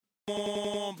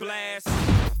On blast.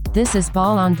 This is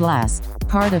Ball on Blast,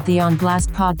 part of the On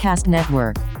Blast Podcast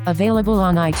Network. Available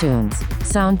on iTunes,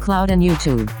 SoundCloud, and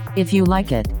YouTube. If you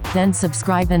like it, then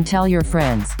subscribe and tell your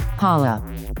friends. Holla.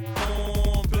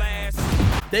 On blast.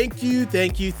 Thank you.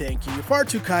 You're far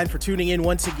too kind for tuning in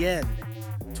once again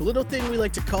to a little thing we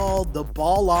like to call the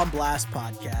Ball on Blast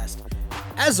Podcast.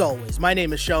 As always, my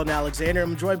name is Sheldon Alexander.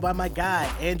 I'm joined by my guy,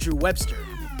 Andrew Webster.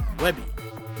 Webby,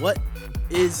 what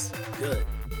is good?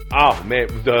 Oh man,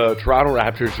 the Toronto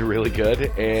Raptors are really good,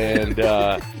 and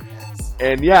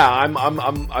and yeah,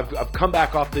 I've come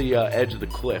back off the edge of the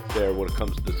cliff there when it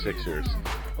comes to the Sixers.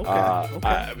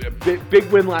 Okay. Big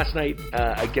win last night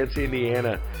against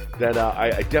Indiana that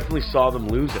I definitely saw them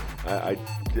losing. I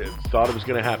thought it was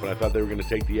going to happen. I thought they were going to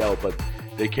take the L, but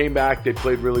they came back. They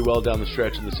played really well down the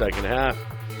stretch in the second half.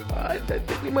 I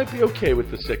think we might be okay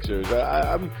with the Sixers.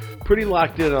 I'm pretty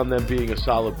locked in on them being a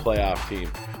solid playoff team.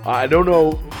 I don't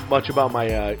know much about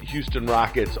my Houston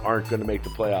Rockets aren't going to make the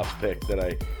playoffs pick that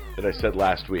I said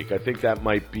last week. I think that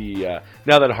might be,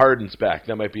 now that Harden's back,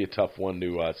 that might be a tough one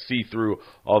to see through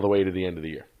all the way to the end of the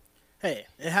year. Hey,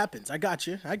 it happens. I got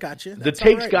you. The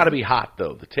takes got to be hot,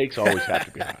 though. The takes always have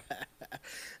to be hot.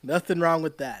 Nothing wrong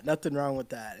with that.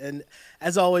 And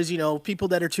as always, people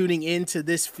that are tuning into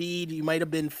this feed, you might have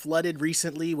been flooded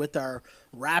recently with our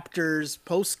Raptors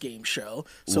post-game show.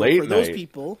 So Late for those night.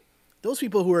 people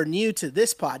who are new to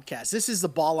this podcast, this is the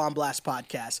Ball on Blast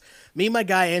podcast. Me and my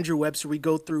guy, Andrew Webster, we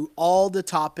go through all the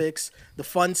topics, the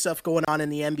fun stuff going on in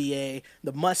the NBA,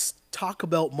 the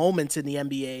must-talk-about moments in the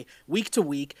NBA week to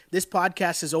week. This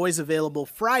podcast is always available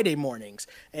Friday mornings.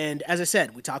 And as I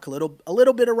said, we talk a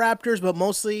little bit of Raptors, but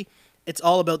mostly it's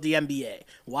all about the NBA.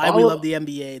 Why we love the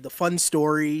NBA, the fun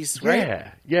stories, right?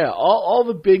 Yeah. All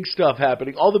the big stuff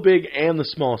happening, all the big and the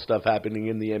small stuff happening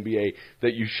in the NBA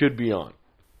that you should be on.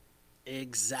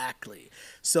 Exactly.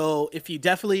 So if you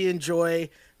definitely enjoy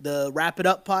the Wrap It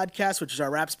Up podcast, which is our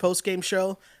Raps post-game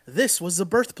show, this was the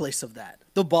birthplace of that,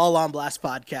 the Ball on Blast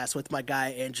podcast with my guy,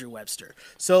 Andrew Webster.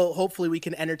 So hopefully we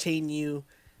can entertain you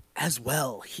as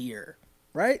well here,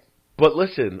 right? But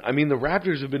listen, I mean, the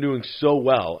Raptors have been doing so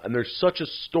well, and there's such a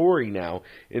story now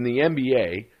in the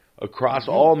NBA across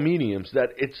all mediums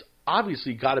that it's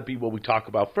obviously got to be what we talk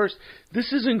about first.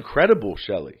 This is incredible,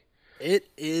 Shelly. It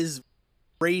is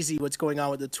crazy what's going on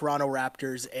with the Toronto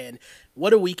Raptors, and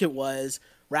what a week it was.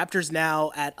 Raptors now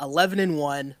at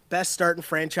 11-1, best start in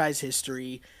franchise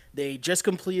history. They just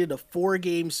completed a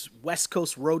 4-games West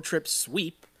Coast road trip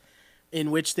sweep in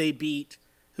which they beat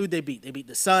who'd they beat? They beat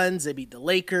the Suns, they beat the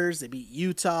Lakers, they beat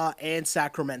Utah and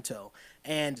Sacramento.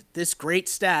 And this great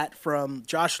stat from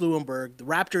Josh Lewenberg, the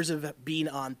Raptors have been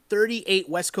on 38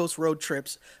 West Coast road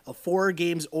trips of 4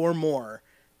 games or more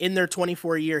in their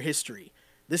 24-year history.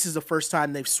 This is the first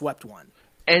time they've swept one.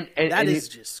 And that is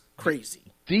just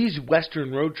crazy. These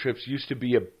Western road trips used to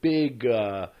be a big,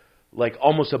 like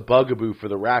almost a bugaboo for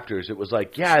the Raptors. It was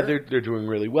like, yeah, Sure. they're doing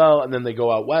really well, and then they go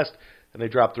out west and they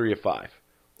drop 3 of 5.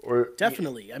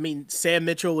 Definitely. I mean, Sam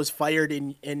Mitchell was fired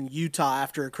in Utah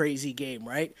after a crazy game,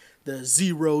 right? The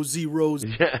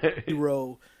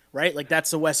 0-0-0, right? Like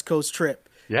that's a West Coast trip.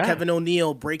 Yeah. Kevin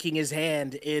O'Neal breaking his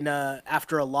hand in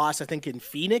after a loss, I think in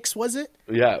Phoenix, was it?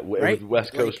 Yeah, it Right? was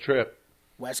West Coast trip.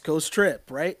 West Coast trip,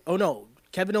 right? Oh, no.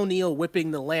 Kevin O'Neal whipping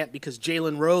the lamp because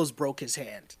Jalen Rose broke his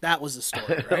hand. That was the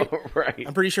story, right? Right.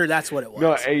 I'm pretty sure that's what it was.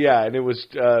 No, yeah, and it was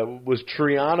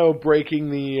Triano breaking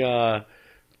the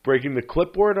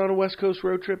clipboard on a West Coast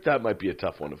road trip. That might be a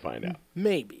tough one to find out.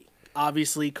 Maybe.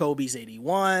 Obviously, Kobe's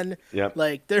 81. Yep.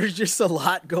 Like, there's just a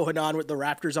lot going on with the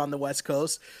Raptors on the West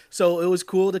Coast. So it was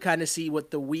cool to kind of see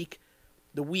what the week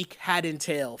had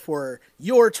entail for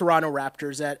your Toronto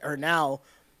Raptors that are now,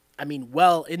 I mean,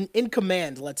 well, in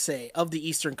command, let's say, of the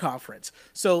Eastern Conference.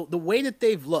 So the way that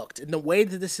they've looked and the way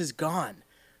that this has gone,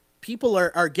 people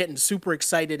are getting super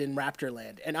excited in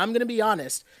Raptorland. And I'm going to be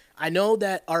honest, I know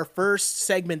that our first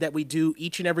segment that we do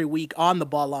each and every week on the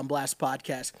Ball on Blast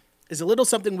podcast is a little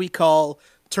something we call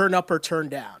Turn Up or Turn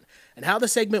Down. And how the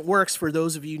segment works for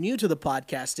those of you new to the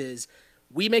podcast is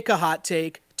we make a hot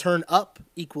take, turn up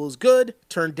equals good,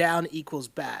 turn down equals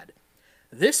bad.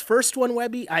 This first one,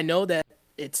 Webby, I know that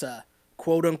it's a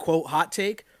quote-unquote hot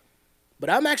take, but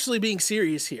I'm actually being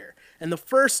serious here. And the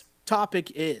first topic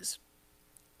is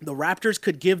the Raptors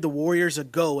could give the Warriors a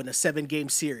go in a 7-game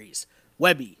series.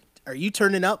 Webby, are you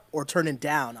turning up or turning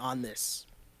down on this?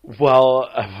 Well,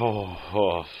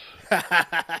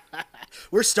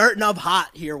 We're starting up hot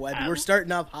here, Webby. We're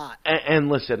starting up hot. and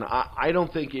listen, I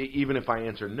don't think even if I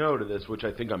answer no to this, which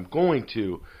I think I'm going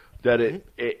to, that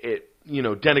it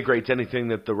denigrates anything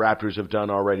that the Raptors have done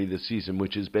already this season,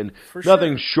 which has been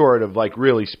nothing short of like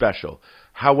really special.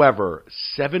 However,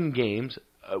 7 games,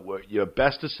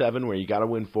 best of 7 where you got to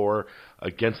win 4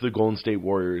 against the Golden State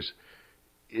Warriors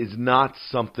is not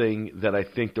something that I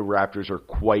think the Raptors are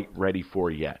quite ready for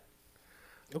yet.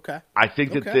 Okay. I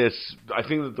think that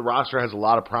the roster has a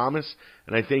lot of promise,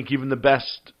 and I think even the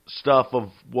best stuff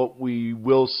of what we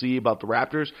will see about the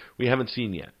Raptors, we haven't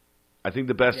seen yet. I think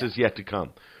the best is yet to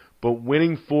come. But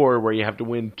winning 4 where you have to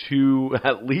win 2,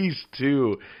 at least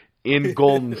 2, in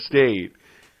Golden State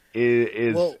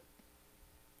is well,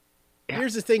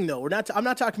 here's the thing, though. I'm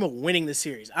not talking about winning the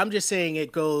series. I'm just saying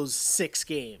it goes 6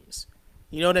 games.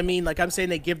 You know what I mean? Like, I'm saying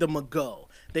they give them a go.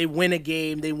 They win a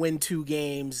game. They win 2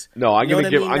 games. No, I'm going to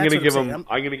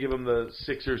give them the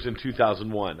Sixers in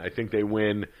 2001. I think they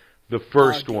win the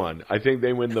first one. I think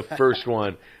they win the first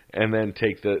one and then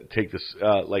take the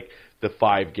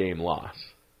 5-game loss.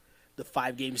 The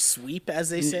 5-game sweep, as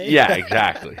they say. Yeah,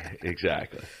 exactly.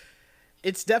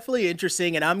 It's definitely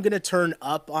interesting, and I'm going to turn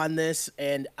up on this.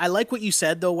 And I like what you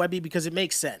said, though, Webby, because it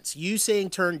makes sense. You saying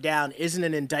turn down isn't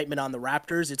an indictment on the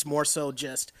Raptors. It's more so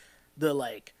just the,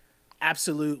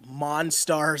 absolute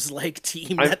monsters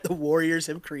team that the Warriors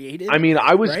have created. I mean,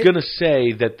 I was going to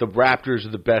say that the Raptors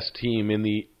are the best team in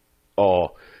the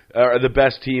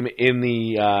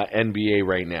NBA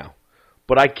right now.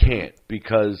 But I can't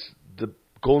because the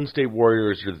Golden State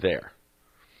Warriors are there.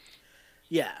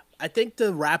 Yeah. I think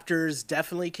the Raptors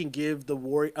definitely can give the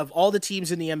Warriors, of all the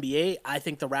teams in the NBA, I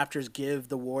think the Raptors give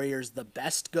the Warriors the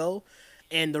best go.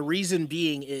 And the reason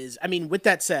being is, I mean, with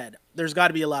that said, there's got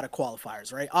to be a lot of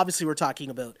qualifiers, right? Obviously, we're talking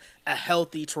about a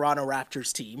healthy Toronto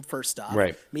Raptors team, first off,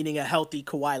 right? Meaning a healthy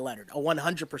Kawhi Leonard, a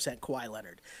 100% Kawhi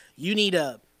Leonard. You need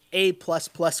a A++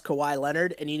 Kawhi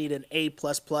Leonard, and you need an A++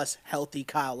 healthy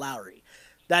Kyle Lowry.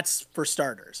 That's for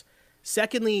starters.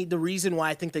 Secondly, the reason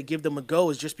why I think they give them a go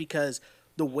is just because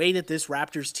the way that this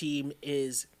Raptors team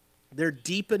is, they're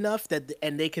deep enough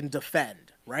and they can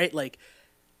defend, right? Like,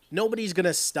 nobody's going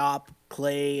to stop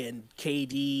Clay and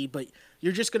KD, but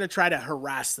you're just going to try to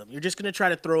harass them. You're just going to try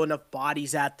to throw enough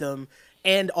bodies at them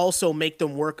and also make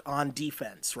them work on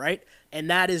defense, right? And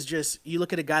that is just, you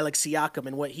look at a guy like Siakam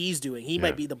and what he's doing. He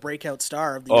might be the breakout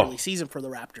star of the early season for the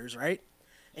Raptors, right?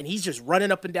 And he's just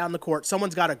running up and down the court.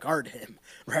 Someone's got to guard him,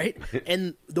 right?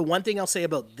 And the one thing I'll say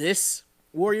about this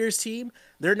Warriors team,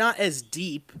 they're not as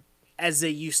deep as they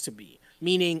used to be.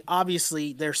 Meaning,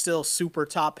 obviously, they're still super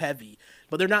top heavy,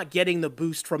 but they're not getting the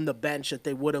boost from the bench that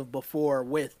they would have before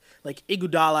with,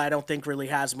 Iguodala, I don't think really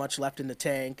has much left in the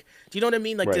tank. Do you know what I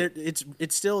mean?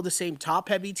 It's still the same top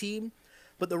heavy team,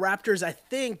 but the Raptors, I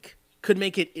think, could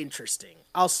make it interesting.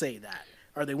 I'll say that.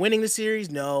 Are they winning the series?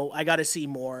 No, I got to see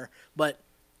more. But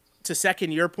to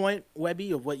second your point,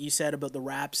 Webby, of what you said about the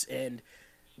Raps, and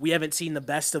we haven't seen the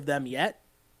best of them yet.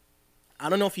 I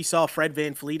don't know if you saw Fred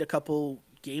VanVleet a couple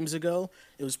games ago.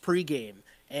 It was pregame,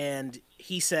 and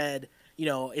he said,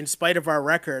 in spite of our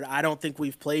record, I don't think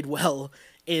we've played well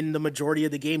in the majority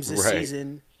of the games this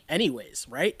season anyways,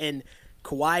 right? And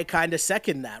Kawhi kind of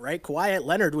seconded that, right? Kawhi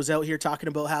Leonard was out here talking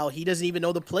about how he doesn't even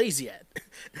know the plays yet,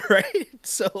 right?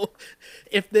 So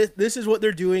if this is what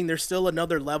they're doing, there's still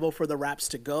another level for the Raps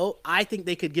to go. I think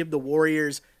they could give the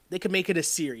Warriors, they could make it a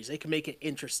series. They can make it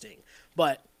interesting.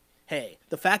 But, hey,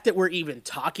 the fact that we're even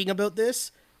talking about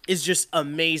this is just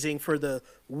amazing for the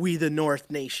We the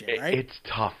North Nation, right? It's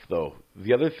tough, though.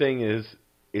 The other thing is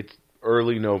it's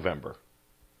early November.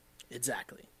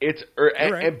 Exactly.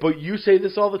 But you say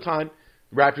this all the time.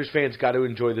 Raptors fans got to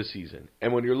enjoy the season.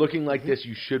 And when you're looking like this,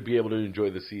 you should be able to enjoy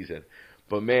the season.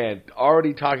 But, man,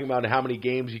 already talking about how many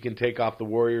games you can take off the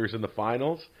Warriors in the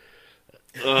finals,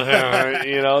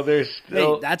 there's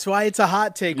still... Hey, that's why it's a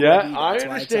hot take. Yeah, I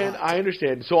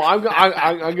understand. So I'm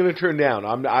going to turn down.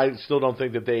 I still don't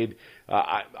think that they'd...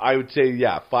 I would say,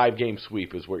 5-game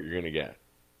sweep is what you're going to get.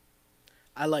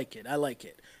 I like it.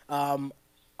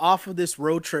 Off of this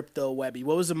road trip, though, Webby,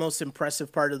 what was the most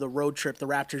impressive part of the road trip the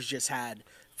Raptors just had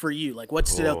for you? What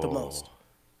stood out the most?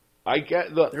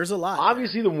 There's a lot.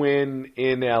 Obviously, the win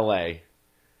in L.A.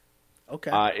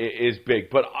 Is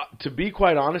big. But to be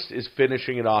quite honest, is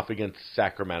finishing it off against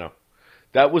Sacramento.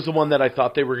 That was the one that I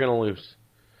thought they were going to lose.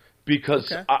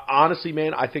 Because, honestly,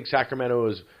 man, I think Sacramento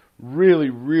is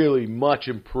really, really much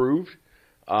improved.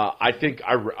 I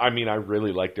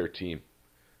really like their team.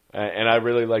 And I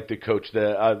really like the coach,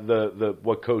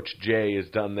 what Coach Jay has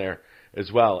done there as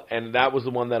well. And that was the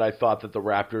one that I thought that the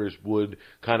Raptors would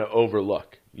kind of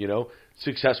overlook,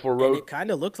 Successful road. And it kind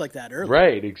of looked like that earlier.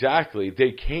 Right, exactly.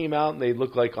 They came out and they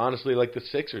looked honestly like the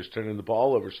Sixers, turning the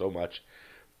ball over so much.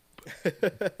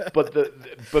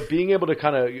 But being able to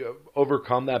kind of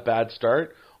overcome that bad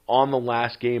start on the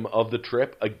last game of the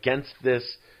trip against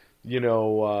this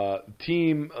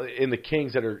team in the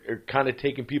Kings that are kind of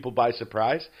taking people by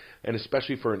surprise, and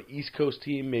especially for an East Coast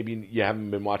team, maybe you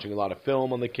haven't been watching a lot of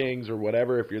film on the Kings or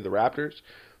whatever if you're the Raptors.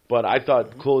 But I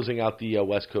thought closing out the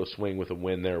West Coast swing with a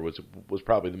win there was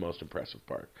probably the most impressive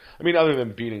part. I mean, other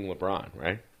than beating LeBron,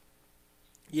 right?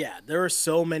 Yeah, there were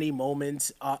so many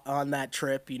moments on that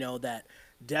trip, that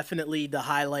definitely the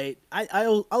highlight.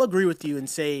 I'll agree with you and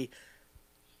say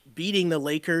beating the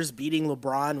Lakers, beating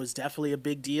LeBron was definitely a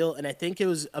big deal. And I think it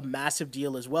was a massive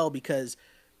deal as well because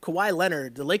Kawhi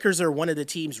Leonard, the Lakers are one of the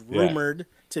teams rumored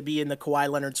to be in the Kawhi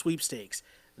Leonard sweepstakes.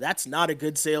 That's not a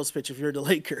good sales pitch if you're the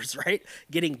Lakers, right?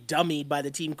 Getting dummied by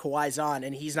the team Kawhi's on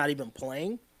and he's not even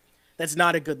playing. That's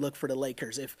not a good look for the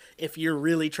Lakers if you're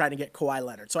really trying to get Kawhi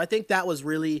Leonard. So I think that was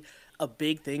really a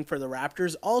big thing for the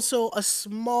Raptors. Also, a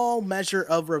small measure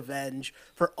of revenge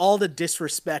for all the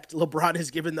disrespect LeBron has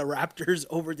given the Raptors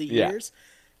over the years.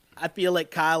 I feel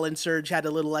like Kyle and Serge had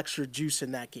a little extra juice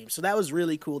in that game. So that was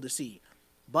really cool to see.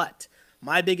 But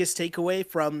my biggest takeaway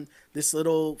from this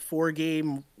little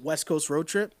 4-game West Coast road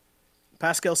trip,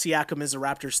 Pascal Siakam is the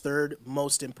Raptors' third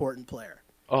most important player.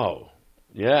 Oh,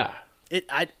 yeah.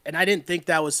 I didn't think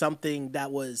that was something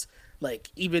that was like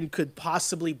even could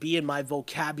possibly be in my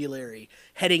vocabulary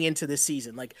heading into this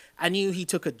season. Like I knew he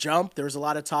took a jump. There was a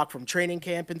lot of talk from training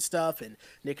camp and stuff, and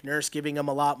Nick Nurse giving him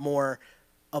a lot more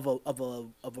of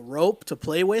a rope to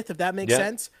play with, if that makes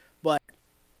sense. But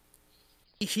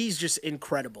he's just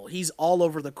incredible. He's all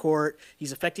over the court.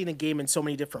 He's affecting the game in so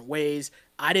many different ways.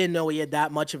 I didn't know he had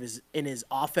that much of in his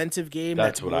offensive game.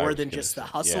 That's more than just the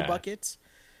hustle buckets.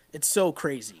 It's so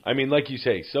crazy. I mean, like you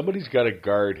say, somebody's got to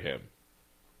guard him.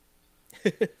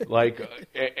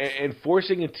 And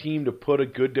forcing a team to put a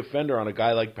good defender on a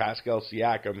guy like Pascal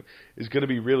Siakam is going to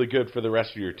be really good for the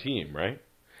rest of your team, right?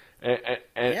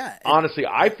 And honestly,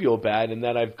 I feel bad in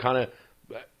that I've kind of,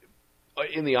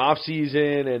 in the off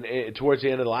season and towards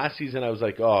the end of the last season, I was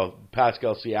like, oh,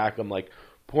 Pascal Siakam, like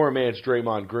poor man's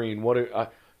Draymond Green.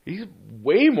 He's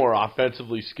way more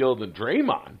offensively skilled than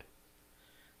Draymond.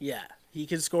 Yeah. He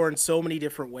can score in so many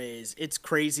different ways. It's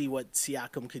crazy what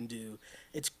Siakam can do.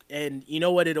 And you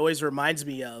know what it always reminds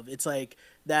me of? It's like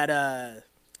that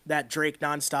Drake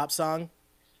Nonstop song,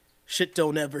 Shit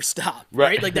Don't Ever Stop,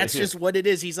 right? Like that's just what it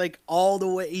is. He's like all the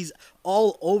way, he's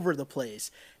all over the place.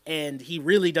 And he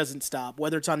really doesn't stop,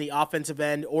 whether it's on the offensive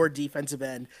end or defensive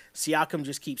end. Siakam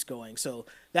just keeps going. So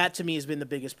that to me has been the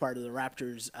biggest part of the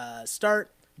Raptors'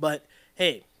 start. But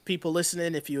hey, people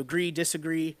listening, if you agree,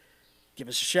 disagree, give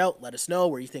us a shout. Let us know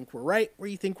where you think we're right, where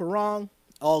you think we're wrong.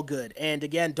 All good. And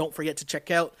again, don't forget to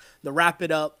check out the Wrap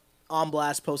It Up On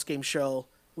Blast postgame show,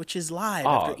 which is live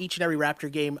after each and every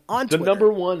Raptor game on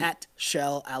Twitter at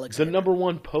Shell Alexander. The number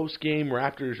one post-game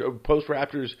Raptors or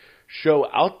post-Raptors show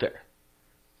out there.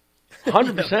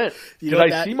 100%. Did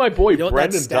I see my boy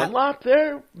Brendan Dunlop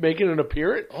there making an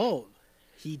appearance? Oh,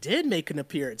 he did make an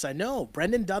appearance. I know.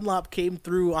 Brendan Dunlop came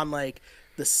through on like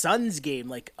the Suns game,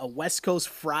 like a West Coast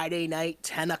Friday night,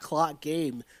 10 o'clock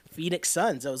game, Phoenix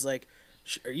Suns. I was like,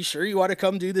 are you sure you want to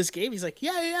come do this game? He's like,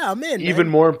 yeah, I'm in. Even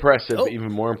more impressive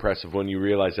when you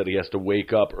realize that he has to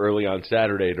wake up early on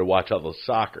Saturday to watch all the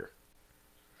soccer.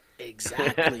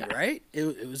 Exactly, right?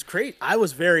 It was great. I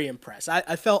was very impressed.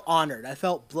 I felt honored. I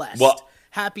felt blessed. Well,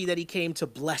 happy that he came to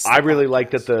bless. I really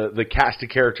like that the cast of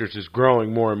characters is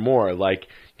growing more and more. Like,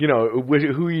 who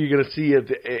are you going to see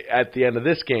at the end of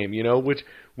this game?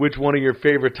 Which one of your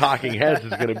favorite talking heads is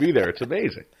going to be there? It's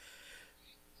amazing.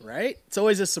 Right? It's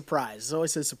always a surprise.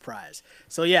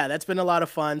 So, yeah, that's been a lot of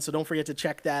fun. So don't forget to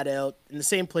check that out in the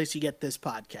same place you get this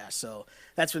podcast. So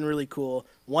that's been really cool.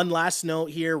 One last note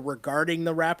here regarding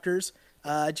the Raptors.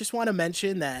 I just want to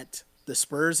mention that the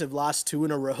Spurs have lost 2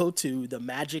 in a row to the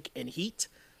Magic and Heat.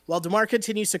 While DeMar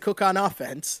continues to cook on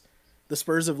offense, the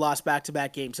Spurs have lost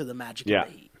back-to-back games to the Magic and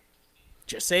the Heat.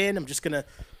 Just saying, I'm just going to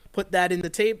put that in the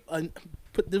tape,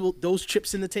 put those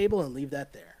chips in the table and leave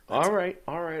that there. All right.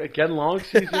 Again, long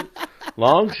season.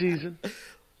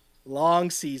 Long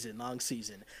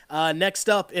season. Next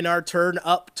up in our turn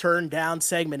up, turn down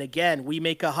segment, again, we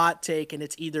make a hot take, and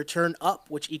it's either turn up,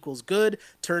 which equals good,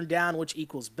 turn down, which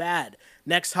equals bad.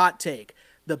 Next hot take,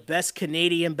 the best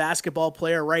Canadian basketball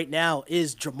player right now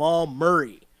is Jamal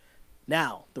Murray.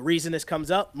 Now, the reason this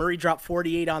comes up, Murray dropped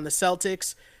 48 on the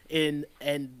Celtics, and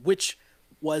which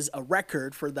was a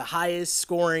record for the highest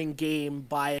scoring game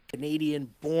by a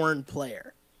Canadian-born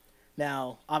player.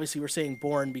 Now, obviously we're saying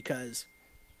born because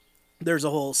there's a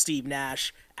whole Steve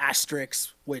Nash asterisk,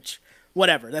 which,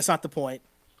 whatever, that's not the point.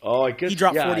 Oh, I guess he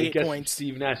dropped 48 points,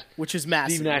 Steve Nash, which is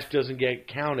massive. Steve Nash doesn't get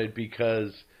counted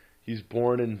because he's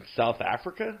born in South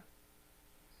Africa?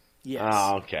 Yes.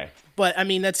 Oh, okay. But I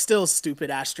mean, that's still stupid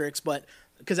asterisk. But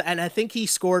and I think he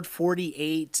scored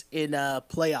 48 in a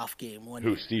playoff game one Who,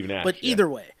 year. Steve Nash? But yeah. either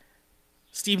way,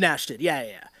 Steve Nash did.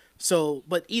 Yeah. So,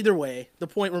 but either way, the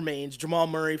point remains: Jamal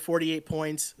Murray, 48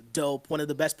 points, dope. One of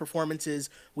the best performances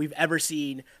we've ever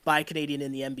seen by a Canadian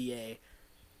in the NBA.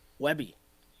 Webby,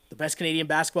 the best Canadian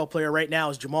basketball player right now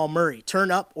is Jamal Murray. Turn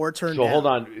up or turn down. So hold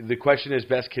on. The question is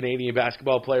best Canadian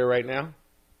basketball player right now?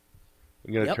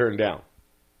 I'm going to turn down.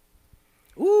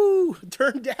 Ooh,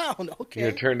 turn down. I'm Okay.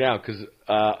 going to turn down because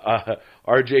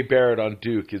R.J. Barrett on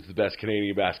Duke is the best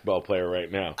Canadian basketball player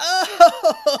right now.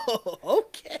 Oh,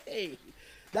 okay.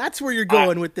 That's where you're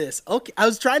going with this. Okay. I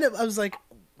was like,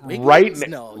 Right, Wiggins?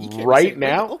 No, you can't say right Wiggins.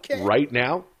 now, Okay. right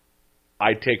now,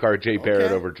 I'd take R.J. Barrett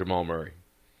Okay. over Jamal Murray.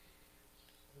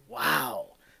 Wow.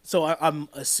 So I'm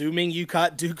assuming you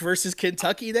caught Duke versus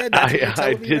Kentucky then? That's what you're I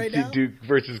telling me did right see now? Duke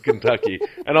versus Kentucky.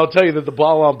 And I'll tell you that the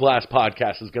Ball on Blast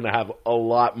podcast is going to have a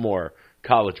lot more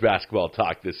college basketball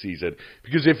talk this season.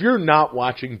 Because if you're not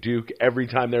watching Duke every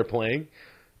time they're playing,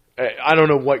 I don't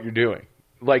know what you're doing.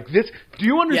 Like this, do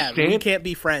you Yeah, understand? we can't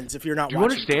be friends if you're not Do you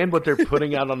watching. understand what they're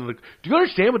putting out on the? Do you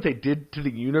understand what they did to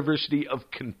the University of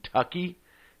Kentucky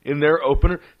in their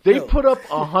opener? They No. put up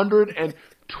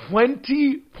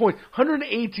 120 points,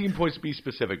 118 points to be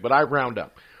specific, but I round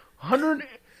up. 100.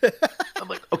 I'm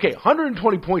like, okay,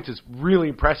 120 points is really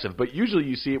impressive, but usually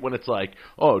you see it when it's like,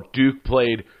 oh, Duke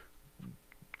played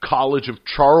College of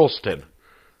Charleston,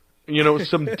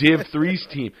 some Div 3's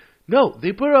team. No,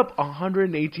 they put up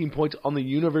 118 points on the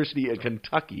University of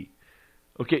Kentucky.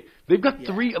 Okay, they've got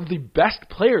three of the best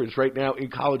players right now in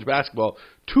college basketball.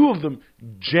 Two of them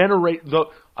generate the.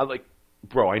 I'm like,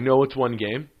 bro, I know it's one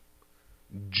game.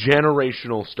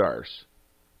 Generational stars.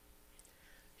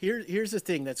 Here's the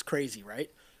thing that's crazy, right?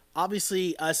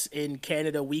 Obviously, us in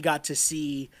Canada, we got to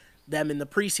see them in the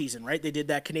preseason, right? They did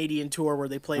that Canadian tour where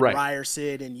they played Right.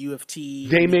 Ryerson and U of T.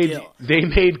 They and made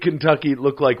McGill. Kentucky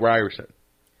look like Ryerson.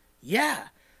 Yeah.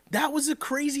 That was the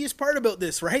craziest part about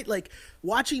this, right? Like,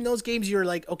 watching those games, you're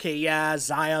like, okay, yeah,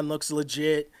 Zion looks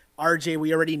legit. RJ,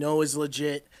 we already know, is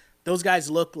legit. Those guys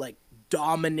look like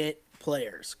dominant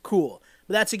players. Cool.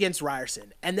 But that's against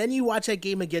Ryerson. And then you watch that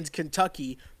game against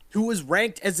Kentucky, who was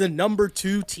ranked as the number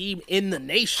 2 team in the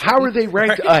nation. How are they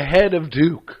ranked right? ahead of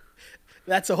Duke?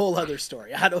 That's a whole other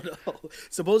story. I don't know.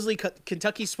 Supposedly,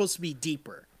 Kentucky's supposed to be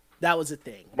deeper. That was a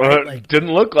thing. Right? Like,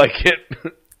 Didn't look like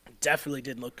it. definitely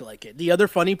didn't look like it. The other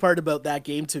funny part about that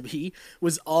game to me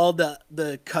was all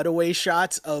the cutaway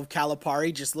shots of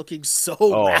Calipari just looking so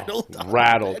rattled. on the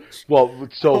bench. Well,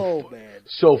 it's so Oh, man.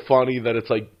 so funny that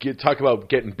it's like talk about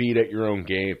getting beat at your own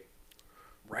game,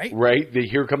 Right? right?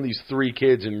 Here come these three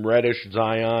kids in Reddish,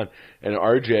 Zion, and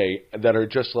RJ that are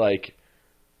just like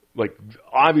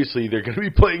obviously they're going to be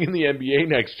playing in the NBA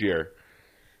next year.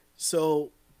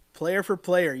 So, player for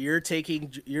player, you're taking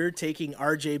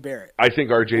RJ Barrett. I think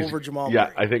RJ's Over Jamal Yeah,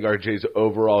 Murray. I think RJ's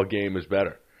overall game is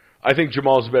better. I think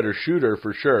Jamal's a better shooter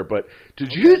for sure, but did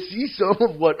you see some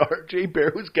of what RJ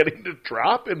Barrett was getting to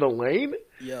drop in the lane?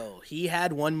 Yo, he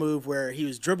had one move where he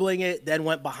was dribbling it, then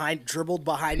dribbled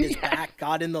behind his back,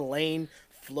 got in the lane,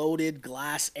 floated,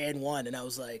 glass, and one. And I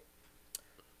was like,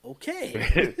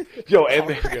 okay. Yo, and All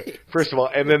then, right. first of all,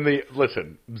 and then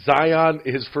listen, Zion,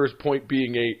 his first point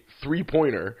being a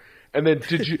 3-pointer, and then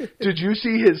did you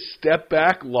see his step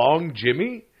back long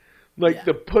Jimmy? Like Yeah.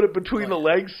 the put it between the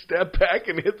legs, step back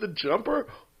and hit the jumper?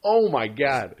 Oh my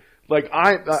god. Like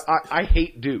I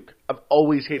hate Duke. I've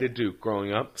always hated Duke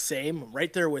growing up. Same,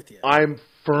 right there with you. I'm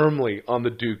firmly on the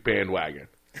Duke bandwagon.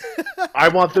 I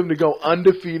want them to go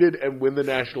undefeated and win the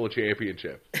national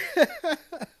championship.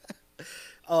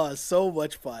 Oh, so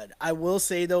much fun. I will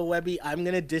say, though, Webby, I'm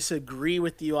going to disagree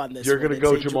with you on this. You're one gonna and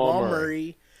go say Jamal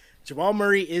Murray. Jamal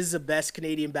Murray is the best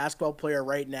Canadian basketball player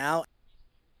right now.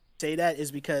 Say that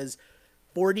is because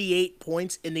 48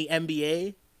 points in the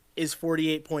NBA is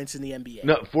 48 points in the NBA.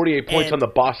 No, 48 points And- on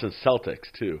the Boston Celtics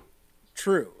too.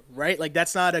 True, right? Like,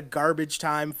 that's not a garbage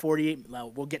time 48.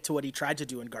 Well, we'll get to what he tried to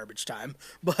do in garbage time.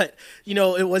 But,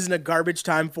 it wasn't a garbage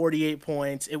time 48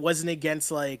 points. It wasn't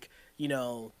against, like,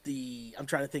 I'm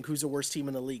trying to think who's the worst team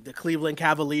in the league. The Cleveland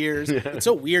Cavaliers. It's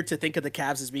so weird to think of the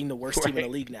Cavs as being the worst team in the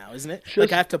Right. league now, isn't it? Just-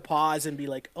 Like, I have to pause and be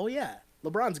like, oh, yeah,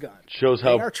 LeBron's gone. Shows They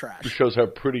how are trash.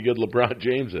 pretty good LeBron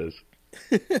James is.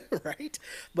 Right?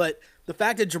 But the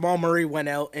fact that Jamal Murray went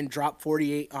out and dropped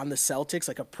 48 on the Celtics,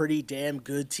 like a pretty damn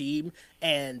good team,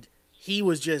 and he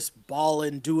was just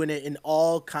balling, doing it in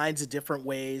all kinds of different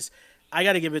ways. I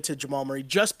got to give it to Jamal Murray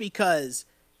just because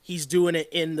he's doing it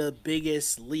in the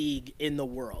biggest league in the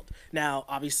world. Now,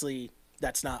 obviously,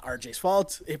 That's not RJ's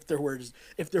fault. If there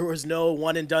was no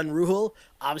one and done rule,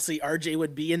 obviously RJ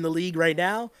would be in the league right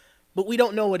now, but we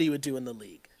don't know what he would do in the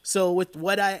league. So with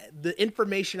the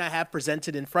information I have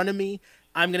presented in front of me,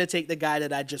 I'm going to take the guy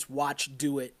that I just watched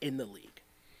do it in the league.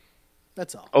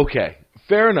 That's all. Okay,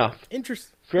 fair enough.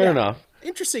 Fair enough.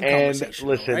 Interesting And conversation.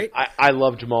 listen, right? I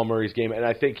love Jamal Murray's game, and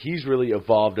I think he's really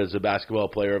evolved as a basketball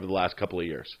player over the last couple of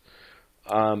years.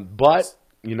 But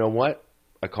you know what?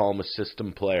 I call him a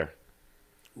system player.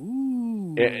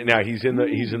 Ooh. Now he's in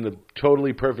the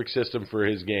totally perfect system for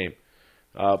his game.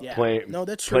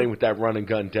 That's true. Playing with that run and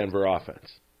gun Denver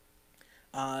offense.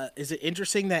 Is it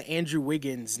interesting that Andrew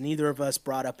Wiggins? Neither of us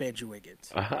brought up Andrew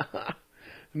Wiggins.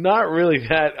 Not really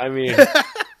that. I mean,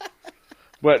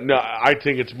 but no, I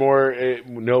think it's more.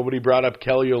 Nobody brought up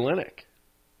Kelly Olynyk.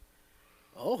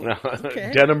 Oh,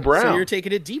 okay. Denham Brown. So you're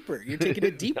taking it deeper. You're taking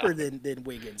it deeper than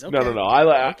Wiggins. Okay. No.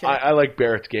 I like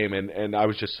Barrett's game, and I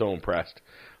was just so impressed.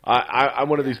 I'm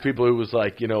one of these people who was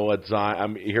like, you know what, Zion,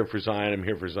 I'm here for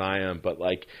Zion, but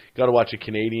like, got to watch a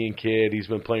Canadian kid. He's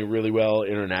been playing really well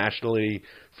internationally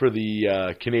for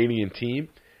the Canadian team,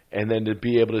 and then to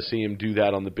be able to see him do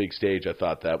that on the big stage, I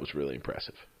thought that was really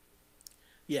impressive.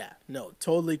 Yeah, no,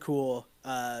 totally cool.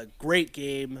 Great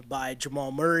game by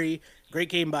Jamal Murray. Great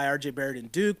game by RJ Barrett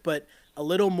and Duke, but a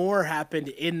little more happened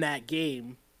in that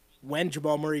game when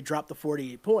Jamal Murray dropped the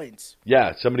 48 points.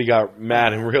 Yeah, somebody got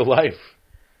mad in real life.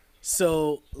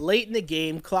 So late in the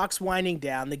game, clock's winding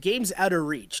down. The game's out of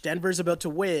reach. Denver's about to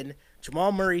win.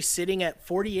 Jamal Murray sitting at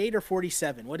 48 or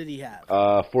 47. What did he have?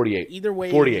 48. Either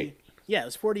way. 48. Yeah, it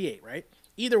was 48, right?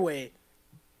 Either way,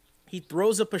 he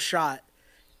throws up a shot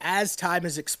as time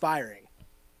is expiring.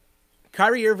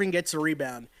 Kyrie Irving gets a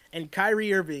rebound, and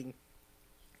Kyrie Irving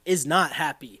is not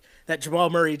happy that Jamal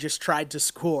Murray just tried to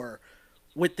score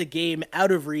with the game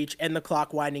out of reach and the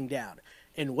clock winding down.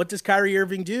 And what does Kyrie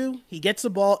Irving do? He gets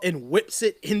the ball and whips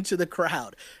it into the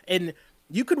crowd. And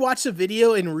you could watch the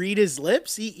video and read his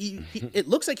lips. He it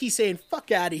looks like he's saying,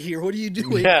 "Fuck out of here. What are you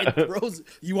doing?" Yeah. And throws,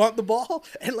 "You want the ball?"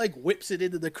 and like whips it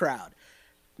into the crowd.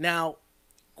 Now,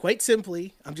 quite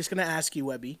simply, I'm just going to ask you,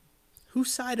 Webby,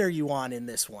 whose side are you on in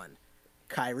this one?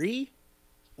 Kyrie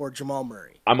or Jamal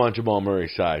Murray? I'm on Jamal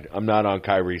Murray's side. I'm not on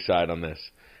Kyrie's side on this.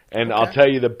 And Okay. I'll tell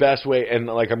you the best way, and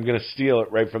like I'm going to steal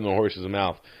it right from the horse's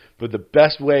mouth, but the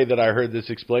best way that I heard this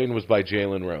explained was by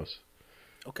Jalen Rose.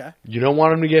 Okay. You don't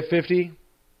want him to get 50?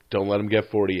 Don't let him get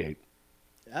 48.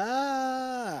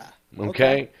 Ah.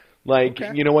 Okay? Like,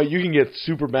 Okay. you know what? You can get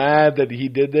super mad that he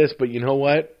did this, but you know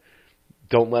what?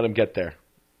 Don't let him get there.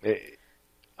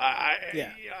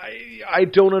 I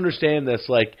don't understand this.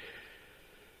 Like,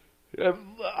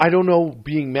 I don't know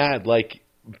being mad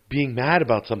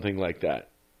about something like that.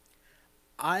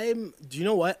 Do you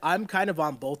know what? I'm kind of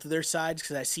on both of their sides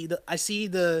because I see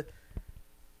the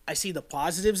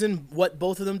positives in what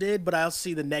both of them did, but I also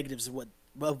see the negatives of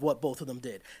what both of them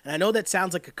did. And I know that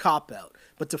sounds like a cop-out,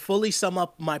 but to fully sum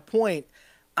up my point,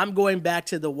 I'm going back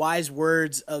to the wise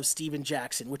words of Steven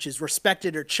Jackson, which is respect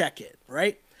it or check it,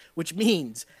 right? Which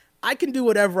means I can do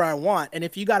whatever I want, and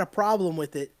if you got a problem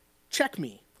with it, check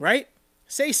me, right?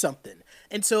 Say something.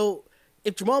 And so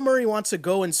if Jamal Murray wants to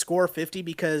go and score 50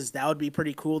 because that would be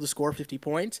pretty cool to score 50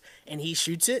 points, and he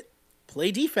shoots it,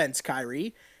 play defense,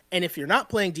 Kyrie. And if you're not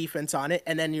playing defense on it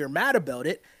and then you're mad about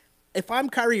it, if I'm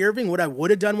Kyrie Irving, what I would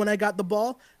have done when I got the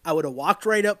ball, I would have walked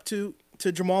right up to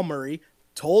Jamal Murray,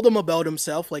 told him about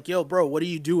himself, like, yo, bro, what are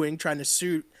you doing trying to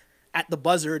shoot at the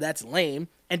buzzer? That's lame.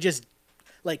 And just,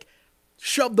 like,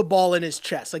 shove the ball in his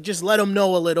chest. Like, just let him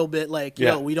know a little bit, like,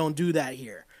 yo, we don't do that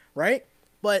here, right?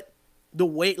 But the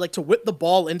way, like, to whip the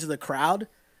ball into the crowd,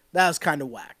 that was kind of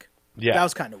whack. Yeah. That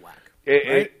was kind of whack.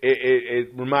 It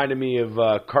reminded me of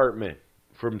Cartman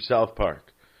from South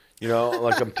Park. You know,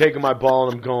 like, I'm taking my ball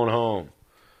and I'm going home.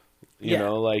 You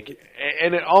know, like,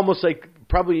 and it almost like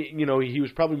probably, you know, he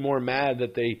was probably more mad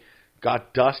that they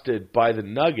got dusted by the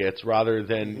Nuggets rather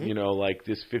than, you know, like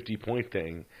this 50-point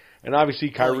thing. And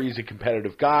obviously Kyrie's a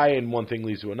competitive guy and one thing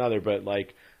leads to another, but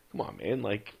like, come on, man,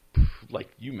 like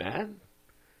you mad?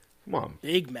 Come on.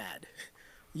 Big mad.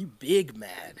 You big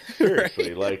mad.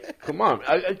 Seriously, like, come on.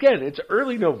 Again, it's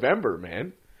early November,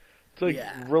 man. It's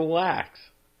like, relax.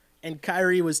 And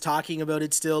Kyrie was talking about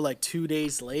it still like 2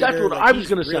 days later. That's what like, I was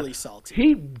going to say. Really salty.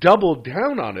 He doubled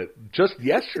down on it just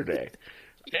yesterday.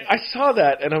 I saw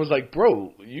that and I was like,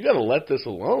 bro, you got to let this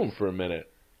alone for a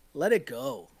minute. Let it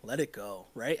go. Let it go,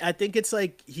 right? I think it's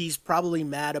like he's probably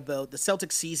mad about the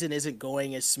Celtics season isn't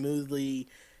going as smoothly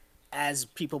as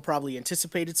people probably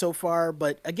anticipated so far.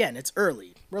 But again, it's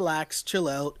early. Relax, chill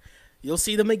out. You'll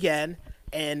see them again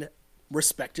and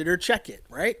respect it or check it,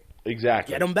 right?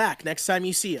 Exactly. Get them back next time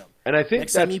you see them. And I think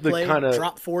Next time that's you the play, kind of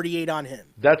drop 48 on him.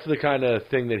 that's the kind of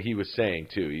thing that he was saying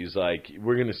too. He's like,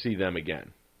 we're going to see them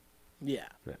again. Yeah,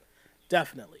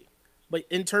 definitely. But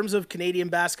in terms of Canadian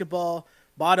basketball,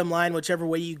 bottom line, whichever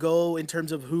way you go in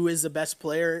terms of who is the best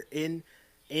player in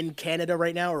Canada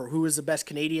right now, or who is the best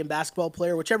Canadian basketball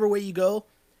player, whichever way you go,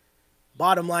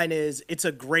 bottom line is it's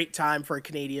a great time for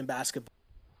Canadian basketball.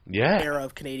 Yeah. Era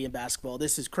of Canadian basketball.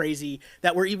 This is crazy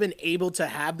that we're even able to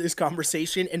have this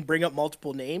conversation and bring up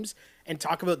multiple names and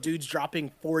talk about dudes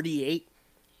dropping 48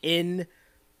 in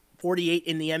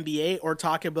the NBA, or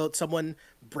talk about someone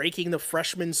breaking the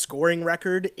freshman scoring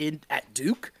record at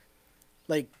Duke.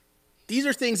 Like, these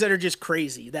are things that are just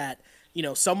crazy that, you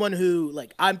know, someone who,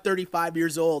 like, I'm 35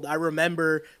 years old. I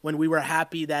remember when we were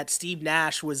happy that Steve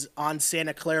Nash was on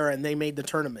Santa Clara and they made the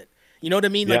tournament. You know what I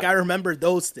mean? Yeah. Like, I remember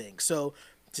those things. So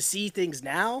to see things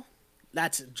now,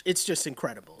 it's just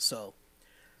incredible. So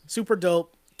super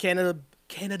dope.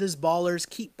 Canada's ballers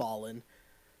keep balling.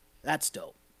 That's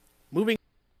dope. Moving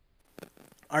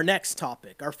our next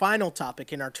topic, our final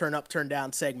topic in our turn up, turn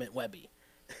down segment, Webby.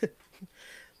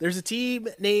 There's a team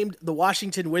named the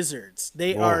Washington Wizards.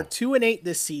 They are 2-8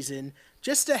 this season,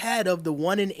 just ahead of the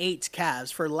 1-8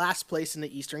 Cavs for last place in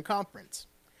the Eastern Conference.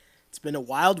 It's been a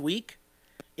wild week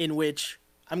in which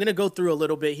I'm going to go through a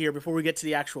little bit here before we get to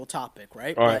the actual topic,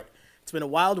 right? All right. But it's been a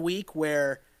wild week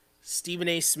where Stephen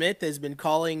A. Smith has been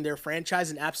calling their franchise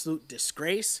an absolute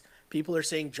disgrace. People are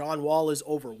saying John Wall is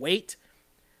overweight.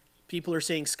 People are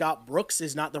saying Scott Brooks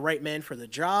is not the right man for the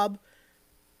job.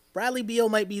 Bradley Beal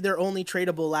might be their only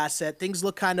tradable asset. Things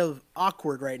look kind of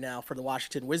awkward right now for the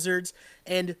Washington Wizards.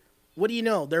 And what do you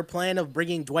know? Their plan of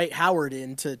bringing Dwight Howard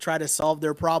in to try to solve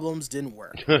their problems didn't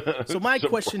work. So my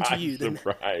question to you then,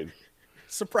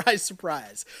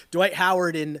 surprise. Dwight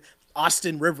Howard and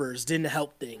Austin Rivers didn't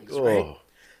help things, right?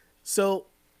 So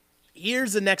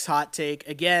here's the next hot take.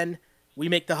 Again, we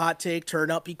make the hot take,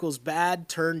 turn up equals bad,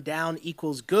 turn down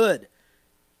equals good.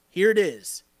 Here it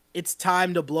is. It's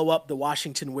time to blow up the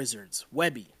Washington Wizards.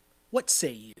 Webby, what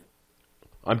say you?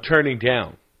 I'm turning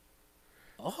down.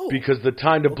 Oh. Because the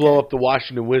time to blow up the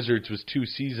Washington Wizards was 2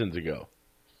 seasons ago.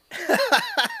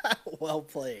 Well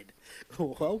played.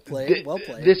 Well played.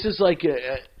 This is like,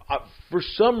 for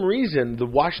some reason, the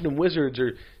Washington Wizards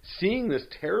are seeing this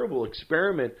terrible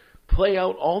experiment play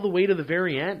out all the way to the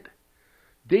very end.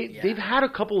 They've had a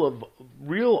couple of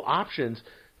real options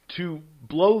to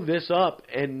blow this up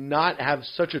and not have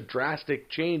such a drastic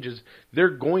change as they're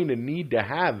going to need to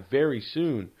have very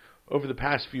soon over the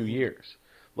past few years.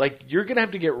 Like, you're going to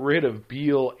have to get rid of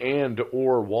Beal and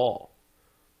or Wall.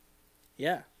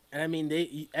 Yeah. And I mean,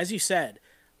 they, as you said,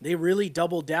 they really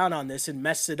doubled down on this and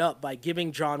messed it up by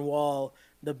giving John Wall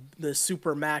the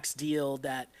super max deal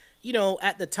that, you know,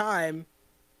 at the time,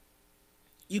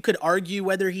 you could argue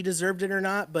whether he deserved it or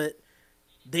not, but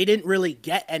they didn't really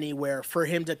get anywhere for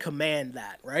him to command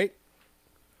that, right?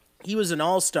 He was an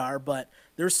all-star, but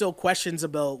there's still questions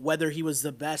about whether he was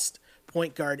the best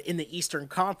point guard in the Eastern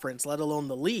Conference, let alone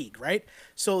the league, right?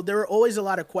 So there are always a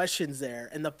lot of questions there.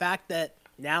 And the fact that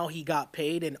now he got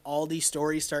paid and all these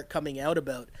stories start coming out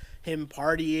about him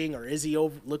partying or is he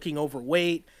looking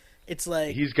overweight, it's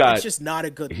like it's just not a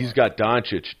good He's look. got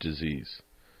Doncic disease.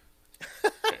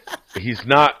 He's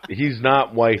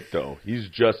not white, though. He's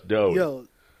just doughy.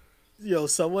 Yo,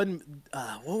 someone,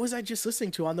 what was I just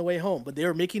listening to on the way home? But they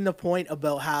were making the point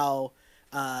about how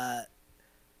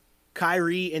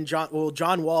Kyrie and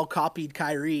John Wall copied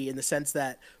Kyrie in the sense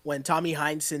that when Tommy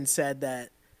Heinsohn said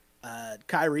that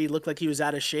Kyrie looked like he was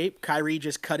out of shape, Kyrie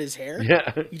just cut his hair.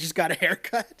 Yeah. He just got a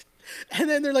haircut. And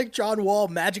then they're like, John Wall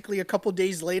magically a couple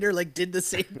days later, like, did the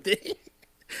same thing.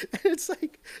 And it's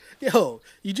like, yo,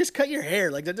 you just cut your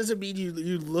hair. Like, that doesn't mean you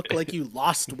look like you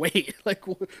lost weight. Like,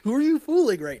 who are you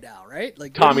fooling right now, right?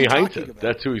 Like, Tommy Heinsohn.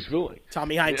 That's who he's fooling.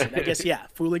 Tommy Heinsohn. I guess, yeah,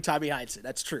 fooling Tommy Heinsohn.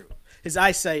 That's true. His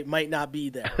eyesight might not be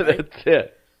there. Right?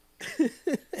 That's it.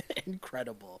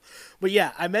 Incredible. But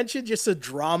yeah, I mentioned just the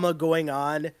drama going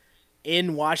on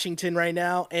in Washington right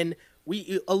now. And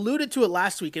we alluded to it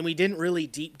last week, and we didn't really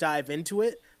deep dive into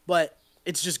it. But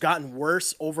it's just gotten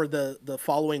worse over the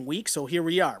following week. So here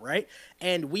we are, right?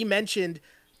 And we mentioned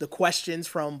the questions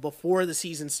from before the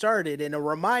season started. And a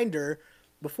reminder,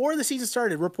 before the season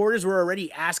started, reporters were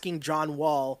already asking John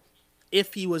Wall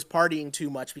if he was partying too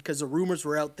much because the rumors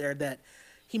were out there that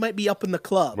he might be up in the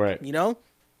club, right? You know?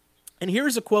 And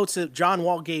here's a quote that John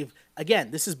Wall gave.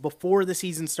 Again, this is before the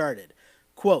season started.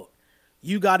 Quote,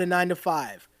 "You got a 9 to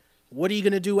 5. What are you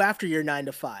going to do after your 9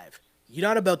 to 5? You're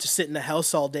not about to sit in the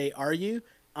house all day, are you?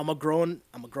 I'm a grown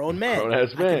man.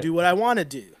 Grown-ass man. I can do what I want to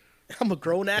do. I'm a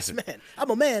grown-ass man. I'm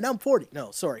a man. I'm 40.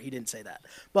 No, sorry, he didn't say that.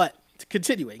 But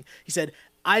continuing, he said,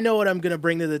 I know what I'm going to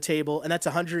bring to the table, and that's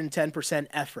 110%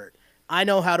 effort. I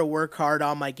know how to work hard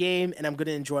on my game, and I'm going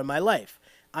to enjoy my life.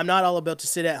 I'm not all about to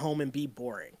sit at home and be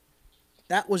boring.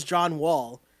 That was John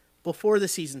Wall before the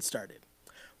season started.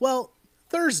 Well,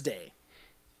 Thursday,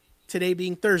 today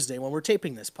being Thursday when we're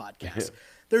taping this podcast,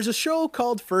 there's a show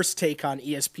called First Take on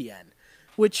ESPN,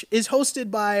 which is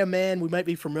hosted by a man we might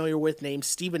be familiar with named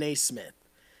Stephen A. Smith.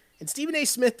 And Stephen A.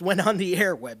 Smith went on the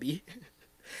air, Webby.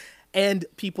 And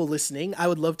people listening, I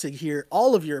would love to hear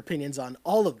all of your opinions on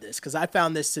all of this because I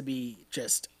found this to be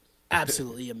just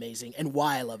absolutely amazing and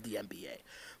why I love the NBA.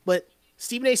 But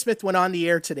Stephen A. Smith went on the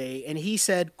air today and he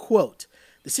said, quote,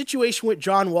 "The situation with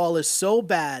John Wall is so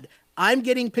bad, I'm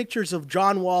getting pictures of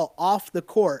John Wall off the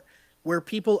court where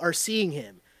people are seeing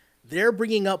him. They're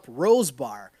bringing up Rose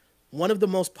Bar, one of the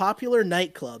most popular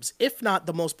nightclubs, if not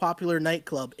the most popular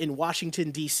nightclub in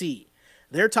Washington, D.C.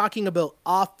 They're talking about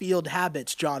off-field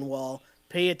habits, John Wall.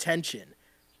 Pay attention."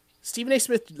 Stephen A.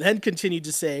 Smith then continued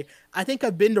to say, "I think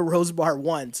I've been to Rose Bar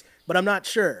once, but I'm not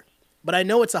sure. But I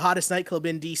know it's the hottest nightclub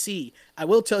in D.C. I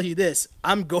will tell you this,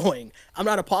 I'm going. I'm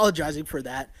not apologizing for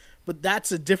that, but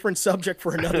that's a different subject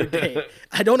for another day.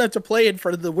 I don't have to play in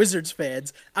front of the Wizards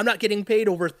fans. I'm not getting paid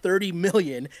over $30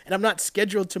 million, and I'm not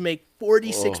scheduled to make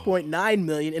 $46.9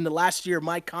 million in the last year of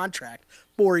my contract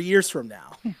 4 years from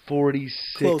now."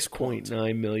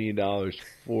 $46.9 million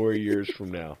 4 years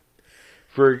from now.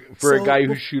 For a guy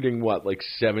who's shooting, what, like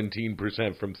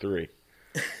 17% from three?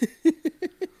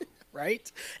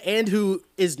 Right? And who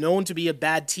is known to be a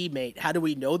bad teammate. How do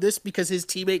we know this? Because his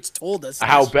teammates told us.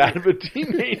 How bad of a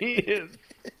teammate he is.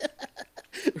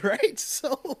 Right?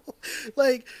 So,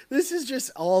 like, this is just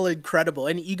all incredible.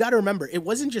 And you got to remember, it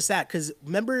wasn't just that. Because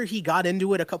remember he got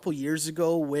into it a couple years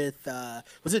ago with,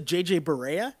 was it JJ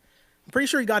Barea? I'm pretty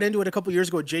sure he got into it a couple years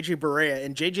ago with JJ Barea,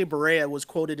 and JJ Barea was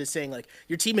quoted as saying, like,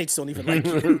 your teammates don't even like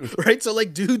you, right? So,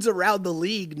 like, dudes around the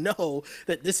league know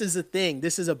that this is a thing.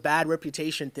 This is a bad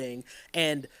reputation thing.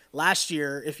 And last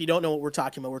year, if you don't know what we're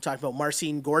talking about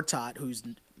Marcin Gortat, who's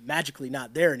magically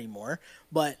not there anymore,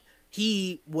 but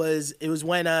it was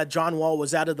when John Wall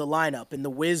was out of the lineup, and the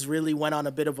Wiz really went on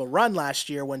a bit of a run last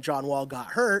year when John Wall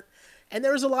got hurt, and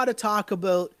there was a lot of talk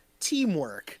about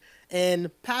teamwork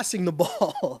and passing the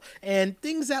ball and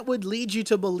things that would lead you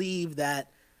to believe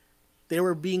that they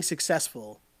were being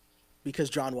successful because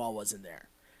John Wall wasn't there.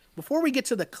 Before we get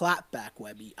to the clapback,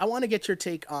 Webby, I want to get your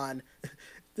take on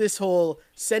this whole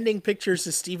sending pictures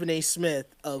to Stephen A.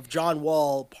 Smith of John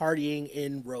Wall partying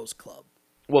in Rose Club.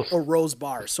 Well, or Rose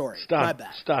Bar, sorry. My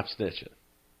bad. Stop snitching.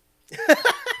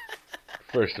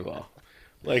 First of all.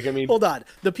 Like, I mean, hold on.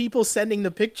 The people sending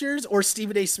the pictures or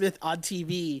Stephen A. Smith on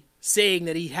TV saying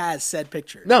that he has said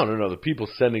pictures? No. The people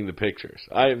sending the pictures.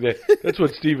 That's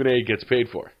what Stephen A. gets paid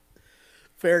for.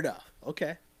 Fair enough.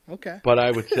 Okay. But I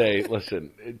would say,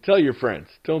 listen, tell your friends,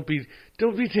 don't be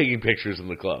taking pictures in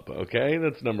the club. Okay,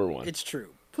 that's number one. It's true.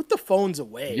 Put the phones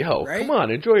away. Yo, right? Come on,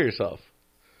 enjoy yourself.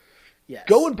 Yes.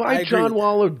 Go and buy John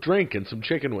Wall a drink and some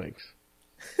chicken wings.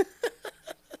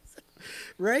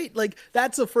 Right? Like,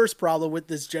 that's the first problem with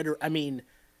this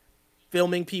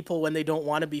filming people when they don't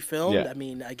want to be filmed. Yeah. I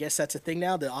mean, I guess that's a thing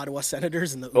now, the Ottawa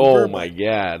Senators and the Uber. Oh, my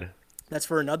God. That's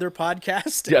for another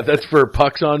podcast. Yeah, that's for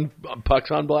Pucks on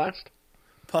Blast.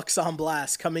 Pucks on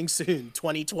Blast, coming soon,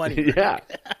 2020. Yeah.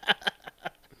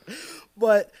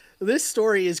 But this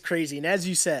story is crazy. And as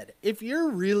you said, if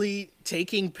you're really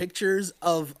taking pictures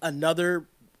of another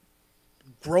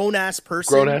grown-ass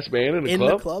person. Grown-ass man in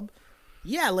the club.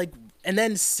 Yeah, like, and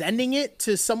then sending it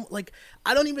to some, like,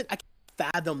 I can't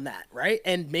fathom that, right?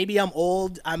 And maybe I'm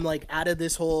old. I'm, like, out of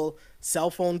this whole cell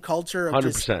phone culture of 100%.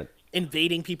 just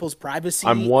invading people's privacy.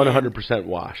 I'm 100%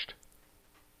 washed.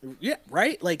 Yeah,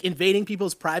 right? Like, invading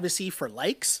people's privacy for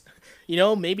likes. You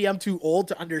know, maybe I'm too old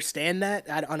to understand that.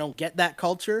 I don't get that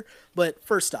culture. But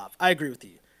first off, I agree with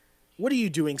you. What are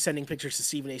you doing sending pictures to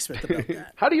Stephen A. Smith about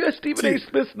that? How do you have Stephen A.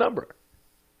 Smith's number?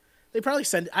 They probably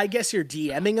send. I guess you're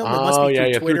DMing them. Oh, it must be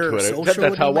yeah, through Twitter or social.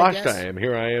 That's how washed I am.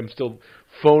 Here I am still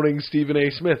phoning Stephen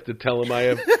A. Smith to tell him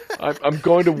I'm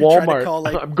going to Walmart.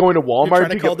 I'm going to Walmart. You're trying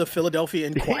to call the Philadelphia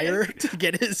Inquirer to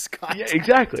get his contact. Yeah,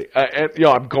 exactly.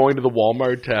 I'm going to the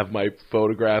Walmart to have my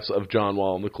photographs of John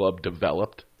Wall in the club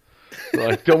developed. So,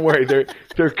 like, don't worry,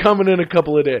 they're coming in a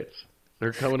couple of days.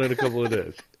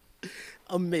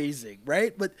 Amazing,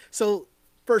 right? But so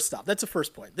first off, that's the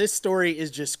first point. This story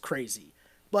is just crazy.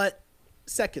 But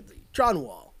secondly, John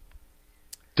Wall.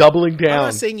 Doubling down. I'm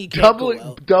not saying you can't go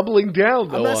out. Doubling down,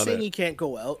 though, I'm not saying you can't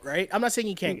go out, right? I'm not saying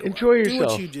you can't go Enjoy out. yourself. Do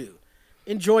what you do.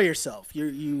 Enjoy yourself.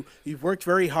 You've worked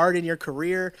very hard in your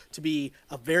career to be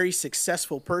a very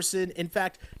successful person. In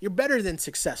fact, you're better than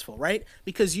successful, right?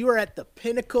 Because you are at the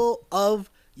pinnacle of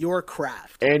your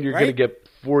craft. And you're right? going to get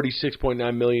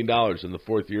 $46.9 million in the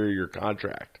fourth year of your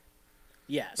contract.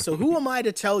 Yeah. So who am I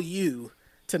to tell you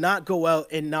to not go out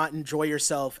and not enjoy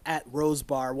yourself at Rose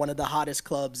Bar, one of the hottest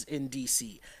clubs in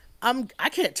DC? I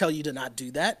can't tell you to not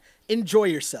do that. Enjoy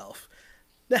yourself.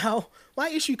 Now, my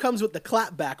issue comes with the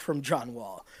clapback from John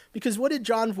Wall. Because what did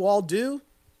John Wall do?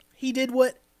 He did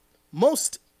what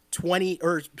most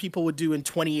people would do in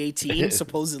 2018,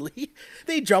 supposedly.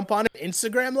 They jump on an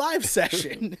Instagram live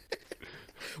session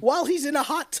while he's in a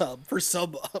hot tub for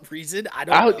some reason. I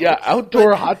don't know. Yeah,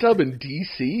 outdoor hot tub in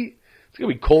D.C.? It's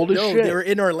going to be cold as shit. No, they're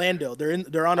in Orlando.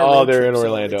 They're on a Oh, road they're trip, in so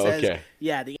Orlando. it says- Okay.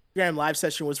 Yeah, the Instagram live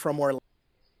session was from Orlando.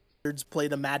 Play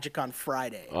the Magic on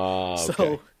Friday. Okay.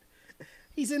 So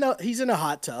he's in a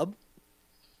hot tub,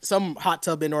 some hot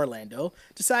tub in Orlando,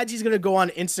 decides he's going to go on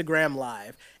Instagram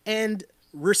Live and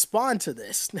respond to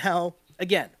this. Now,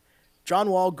 again,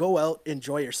 John Wall, go out,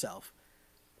 enjoy yourself.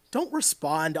 Don't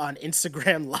respond on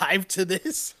Instagram Live to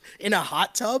this in a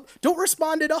hot tub. Don't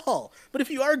respond at all. But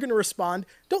if you are going to respond,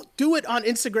 don't do it on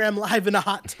Instagram Live in a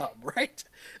hot tub, right?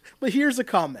 But here's the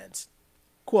comments.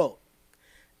 Quote,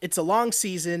 "It's a long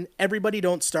season. Everybody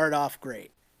don't start off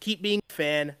great. Keep being a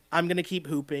fan. I'm going to keep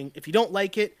hooping. If you don't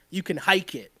like it, you can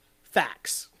hike it.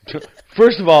 Facts."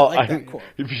 First of all, I like that quote.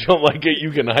 if you don't like it,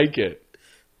 you can hike it.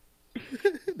 Did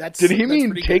he that's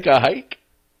mean pretty take good. a hike?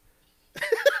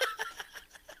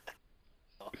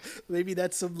 Maybe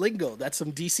that's some lingo. That's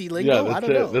some DC lingo. Yeah, I that's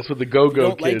don't it. know. That's what the go-go If you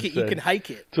don't kids like it, say. you can hike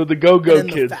it. That's what the go-go And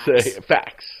then the kids facts. say.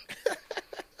 Facts.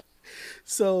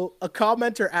 So a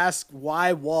commenter asked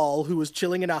why Wall, who was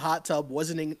chilling in a hot tub,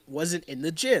 wasn't in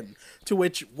the gym. To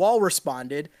which Wall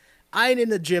responded, "I ain't in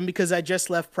the gym because I just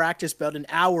left practice about an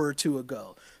hour or two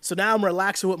ago. So now I'm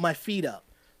relaxing with my feet up.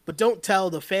 But don't tell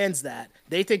the fans that.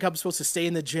 They think I'm supposed to stay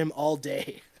in the gym all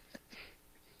day."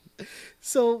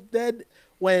 So then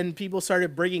when people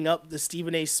started bringing up the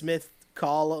Stephen A. Smith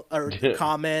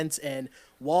comments, and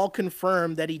Wall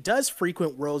confirmed that he does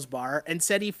frequent Rose Bar and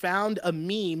said he found a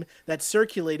meme that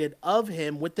circulated of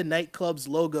him with the nightclub's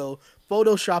logo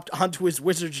photoshopped onto his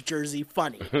Wizards jersey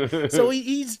funny. So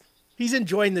he's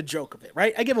enjoying the joke of it,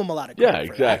 right? I give him a lot of credit Yeah,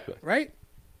 for exactly. that, right?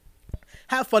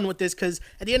 Have fun with this, because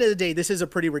at the end of the day, this is a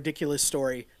pretty ridiculous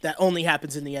story that only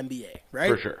happens in the NBA,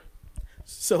 right? For sure.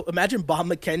 So imagine Bob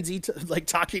McKenzie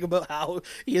talking about how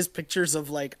he has pictures of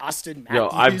like Austin Yo,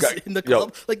 Matthews in the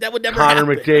club. Like that would never Connor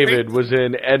happen. McDavid right? was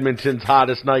in Edmonton's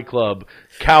hottest nightclub,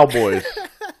 Cowboys.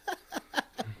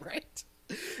 Right?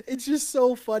 It's just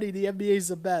so funny. The NBA is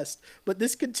the best. But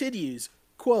this continues.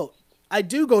 Quote, "I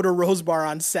do go to Rose Bar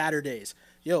on Saturdays."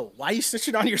 Yo, why are you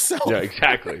snitching on yourself? Yeah,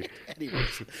 exactly.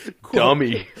 Anyways, quote,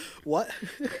 Dummy. What?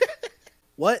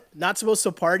 What? Not supposed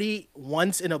to party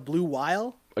once in a blue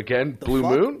while? Again, Blue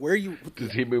Fuck? Moon? Where you?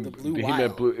 Does he mean, the blue he while.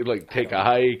 meant blue, like take a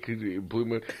hike, Blue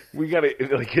Moon? We got to,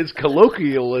 like, his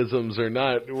colloquialisms are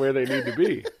not where they need to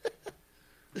be.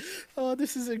 Oh,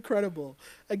 this is incredible.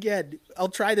 Again, I'll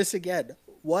try this again.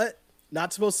 What?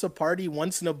 Not supposed to party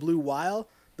once in a blue while?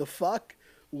 The fuck?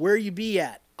 Where you be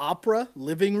at? Opera?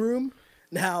 Living room?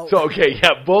 Now, So, okay,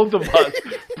 yeah, both of us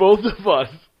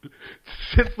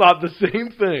thought the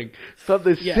same thing. Thought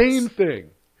the Yes. same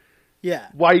thing. yeah.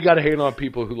 Why you got to hate on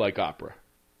people who like opera?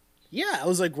 Yeah, I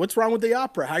was like, what's wrong with the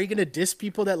opera? How are you going to diss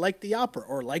people that like the opera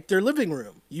or like their living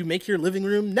room? You make your living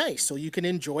room nice so you can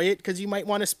enjoy it because you might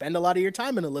want to spend a lot of your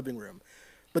time in a living room.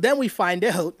 But then we find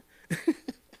out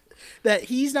that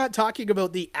he's not talking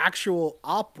about the actual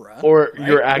opera. Or right?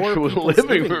 your Or actual people's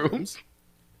living rooms. rooms.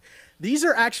 These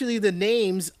are actually the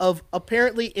names of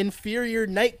apparently inferior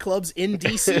nightclubs in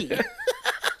DC.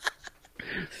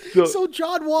 So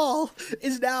John Wall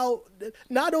is now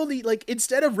not only like,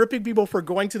 instead of ripping people for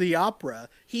going to the opera,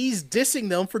 he's dissing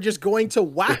them for just going to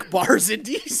whack bars in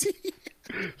DC.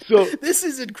 So This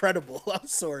is incredible. I'm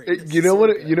sorry. This you is know so what?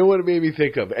 good. You know what it made me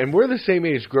think of, and we're the same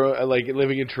age, like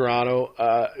living in Toronto.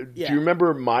 Yeah. Do you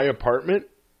remember My Apartment?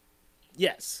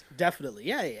 Yes, definitely.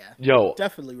 Yeah. Yo,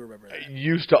 Definitely remember that. it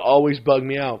used to always bug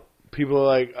me out. People are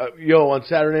like, "Yo, on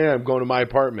Saturday night, I'm going to My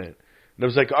Apartment," and I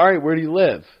was like, "All right, where do you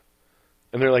live?"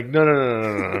 And they're like,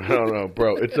 "No,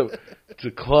 bro. It's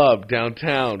a club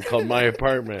downtown called My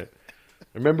Apartment."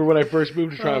 I remember when I first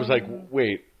moved to Toronto, I was like,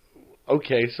 "Wait,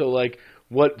 okay, so like,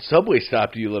 what subway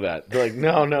stop do you live at?" They're like,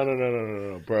 "No,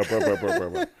 bro.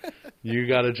 You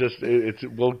gotta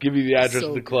we'll give you the address So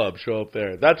of the good. club. Show up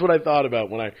there." That's what I thought about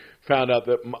when I found out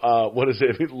that what is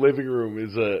it? Living room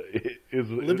is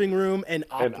Living room and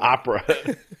opera. an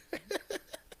opera.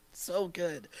 So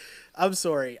good. I'm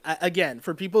sorry. Again,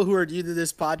 for people who are new to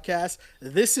this podcast,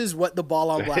 this is what the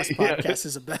Ball on Blast podcast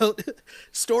is about.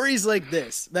 Stories like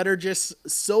this that are just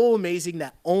so amazing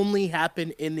that only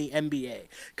happen in the NBA.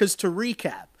 Because to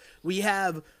recap, we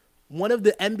have one of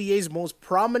the NBA's most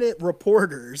prominent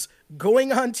reporters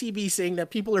going on TV saying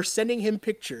that people are sending him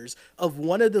pictures of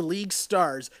one of the league's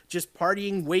stars just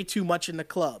partying way too much in the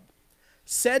club.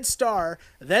 Said star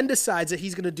then decides that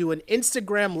he's going to do an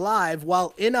Instagram live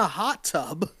while in a hot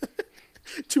tub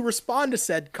to respond to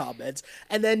said comments,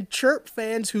 and then chirp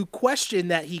fans who question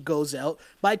that he goes out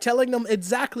by telling them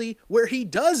exactly where he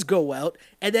does go out,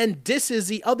 and then disses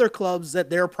the other clubs that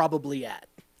they're probably at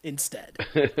instead.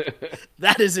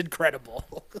 That is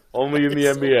incredible. Only in the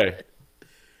NBA.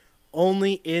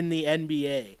 Only in the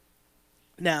NBA.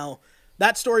 Now,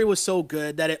 that story was so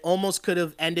good that it almost could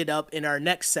have ended up in our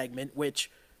next segment, which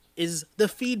is the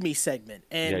Feed Me segment.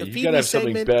 And the you Feed gotta Me have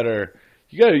segment, something better.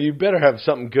 You better have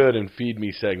something good in Feed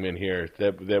Me segment here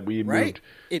that we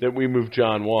moved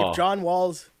John Wall. If John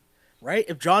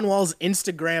Wall's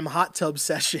Instagram hot tub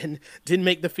session didn't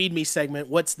make the Feed Me segment,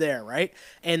 what's there, right?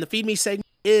 And the Feed Me segment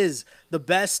is the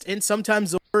best and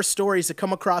sometimes the worst stories that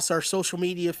come across our social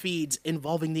media feeds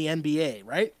involving the NBA,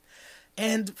 right?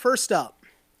 And first up,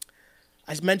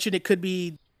 I mentioned it could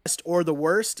be the best or the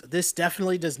worst. This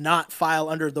definitely does not file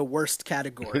under the worst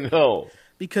category. No.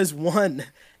 Because one,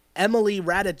 Emily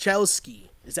Ratajkowski.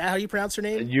 Is that how you pronounce her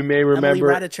name? You may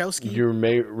remember Emily Ratajkowski? You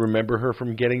may remember her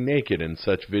from getting naked in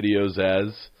such videos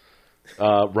as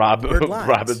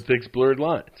Robin Thicke's Blurred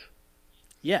Lines.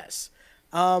 Yes.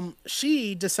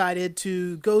 She decided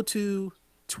to go to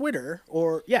Twitter,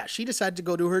 she decided to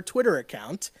go to her Twitter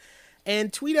account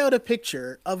and tweet out a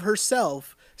picture of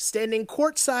herself standing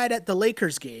courtside at the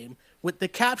Lakers game with the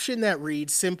caption that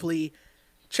reads simply,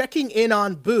 "Checking in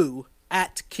on Boo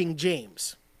at King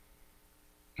James."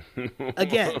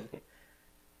 Again,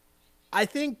 I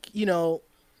think,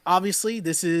 obviously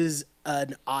this is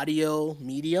an audio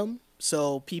medium,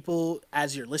 so people,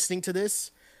 as you're listening to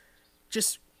this,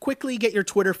 just quickly get your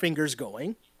Twitter fingers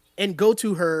going and go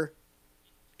to her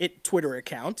Twitter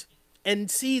account and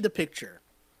see the picture.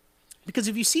 Because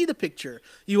if you see the picture,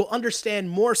 you will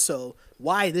understand more so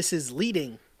why this is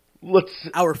leading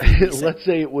our Let's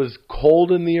say it was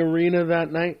cold in the arena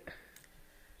that night.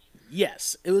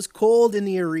 Yes, it was cold in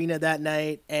the arena that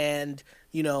night, and,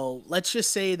 let's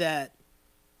just say that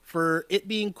for it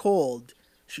being cold,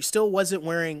 she still wasn't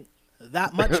wearing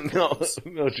that much clothes.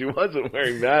 No, she wasn't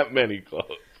wearing that many clothes.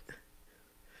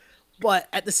 But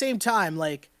at the same time,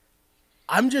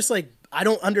 I'm just I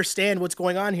don't understand what's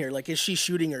going on here. Is she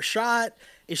shooting her shot?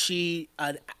 Is she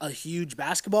a huge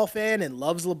basketball fan and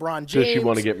loves LeBron James? Does she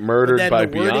want to get murdered by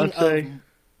Beyonce?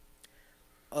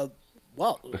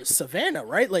 Savannah,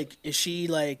 right? Is she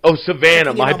Oh,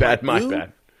 Savannah, my bad.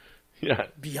 Yeah.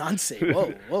 Beyonce,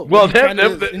 whoa. Well, hold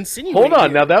on.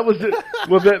 Here? Now that was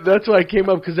that's why I came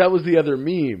up, because that was the other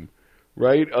meme,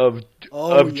 right? Of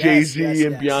Jay-Z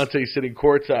and Beyonce sitting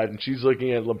courtside, and she's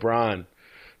looking at LeBron.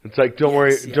 It's like, don't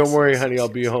worry, honey, I'll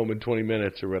be home in 20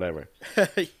 minutes or whatever.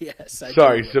 Yes.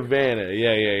 Sorry, Savannah.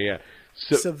 Yeah.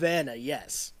 Savannah,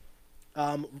 yes.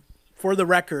 For the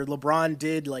record, LeBron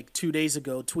did 2 days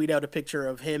ago tweet out a picture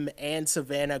of him and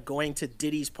Savannah going to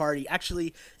Diddy's party.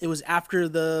 Actually, it was after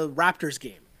the Raptors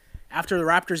game. After the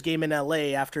Raptors game in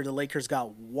LA, after the Lakers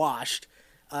got washed,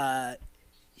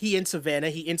 he and Savannah,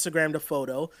 he Instagrammed a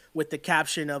photo with the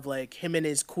caption of him and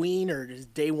his queen or his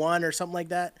day one or something like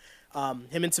that.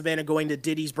 Him and Savannah going to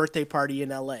Diddy's birthday party in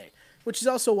LA, which is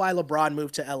also why LeBron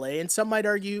moved to LA. And some might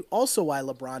argue also why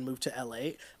LeBron moved to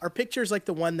LA are pictures like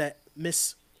the one that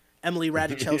Miss Emily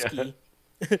Ratajkowski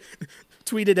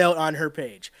tweeted out on her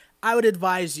page. I would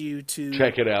advise you to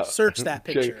check it out. Search that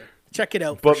picture. Check it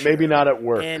out. But maybe not at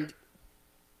work. And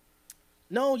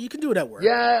no, you can do it at work.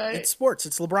 Yeah. It's sports.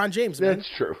 It's LeBron James, man. That's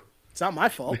true. It's not my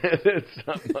fault. It's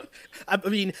not my... I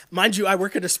mean, mind you, I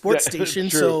work at a sports station,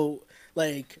 so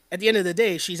at the end of the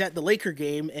day, she's at the Laker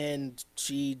game and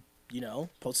she,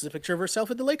 posts a picture of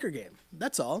herself at the Laker game.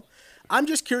 That's all. I'm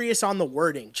just curious on the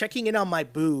wording. Checking in on my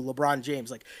boo, LeBron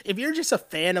James. If you're just a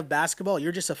fan of basketball,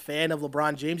 you're just a fan of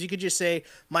LeBron James, you could just say,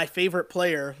 my favorite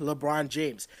player, LeBron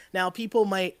James. Now, people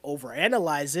might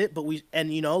overanalyze it, but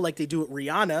like they do with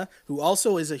Rihanna, who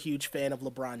also is a huge fan of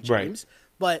LeBron James. Right.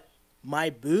 But my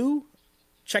boo,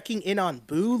 checking in on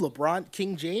boo, LeBron,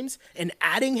 King James, and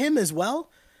adding him as well?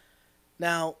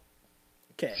 Now,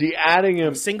 okay. See, adding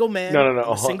him, single man.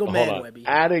 No. Single hold man, on. Webby.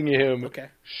 Adding him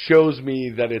shows me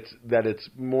that it's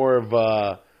more of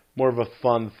a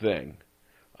fun thing.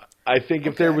 I think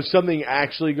if there was something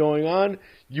actually going on,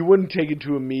 you wouldn't take it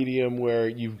to a medium where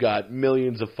you've got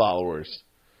millions of followers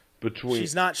between.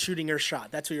 She's not shooting her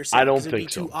shot. That's what you're saying. I don't 'cause it'd think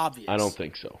be so. Too obvious. I don't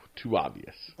think so. Too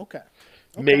obvious. Okay.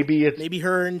 Maybe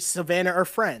her and Savannah are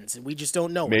friends, and we just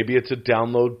don't know. Maybe it's a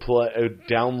down low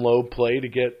play to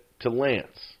get to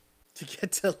Lance. To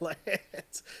get to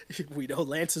Lance, we know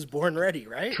Lance is born ready,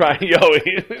 right? Try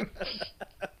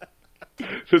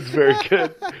That's very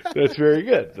good. That's very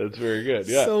good. That's very good.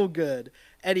 Yeah. So good.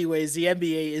 Anyways, the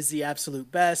NBA is the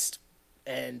absolute best,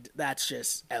 and that's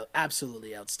just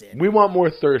absolutely outstanding. We want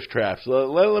more thirst traps.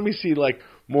 Let me see, like,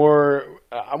 more.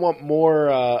 I want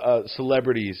more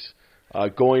celebrities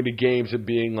going to games and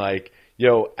being like,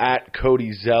 yo, at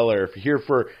Cody Zeller, if you're here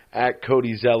for at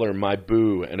Cody Zeller, my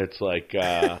boo, and it's like,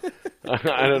 I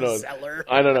don't know. Zeller.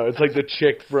 I don't know. It's like the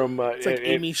chick from. It's like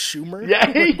Amy Schumer. Yeah.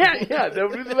 That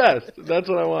would be the best. That's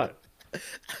what I want.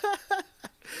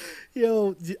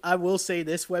 Yo, I will say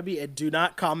this, Webby, and do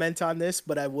not comment on this,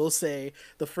 but I will say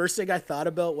the first thing I thought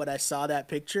about when I saw that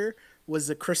picture was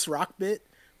the Chris Rock bit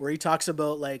where he talks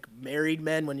about like married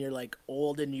men when you're like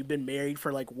old and you've been married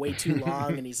for like way too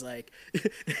long, and he's like,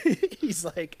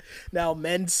 now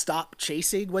men stop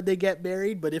chasing when they get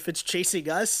married, but if it's chasing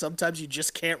us, sometimes you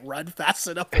just can't run fast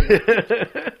enough away.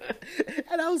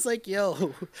 And I was like,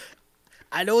 yo,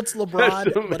 I know it's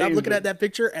LeBron, but I'm looking at that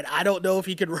picture, and I don't know if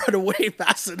he can run away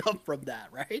fast enough from that,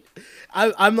 right?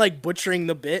 I'm like butchering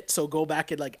the bit, so go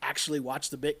back and like actually watch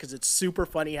the bit because it's super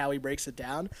funny how he breaks it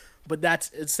down. But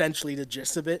that's essentially the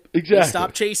gist of it. Exactly. We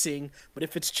stop chasing, but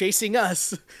if it's chasing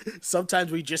us,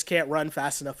 sometimes we just can't run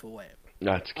fast enough away.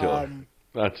 That's killer.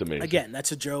 That's amazing. Again,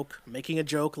 that's a joke. I'm making a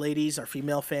joke, ladies, our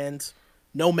female fans.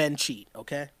 No men cheat,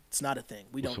 okay? It's not a thing.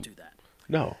 We don't do that.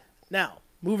 No. Now,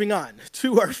 moving on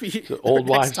to our feed, old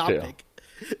our wives' next tale. topic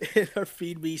in our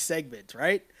Feed Me segment,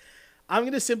 right? I'm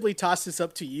going to simply toss this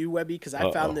up to you, Webby, because I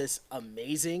found this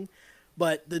amazing.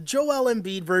 But the Joel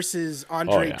Embiid versus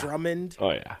Andre Drummond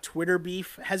Twitter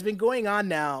beef has been going on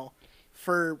now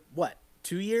for, what,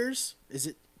 2 years? Is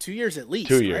it 2 years at least,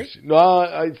 2 years. right? No,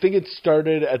 I think it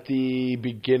started at the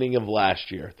beginning of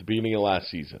last year, the beginning of last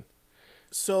season.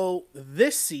 So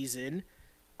this season,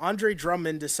 Andre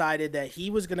Drummond decided that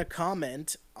he was going to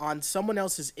comment on someone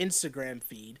else's Instagram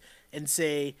feed and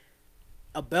say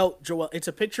about Joel. It's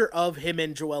a picture of him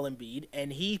and Joel Embiid,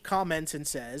 and he comments and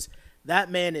says,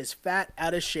 "That man is fat,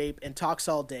 out of shape, and talks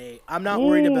all day. I'm not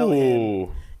worried about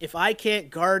him. If I can't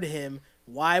guard him,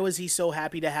 why was he so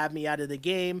happy to have me out of the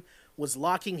game? Was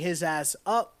locking his ass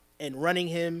up and running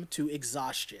him to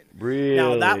exhaustion." Really?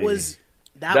 Now that was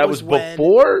when,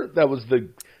 before. That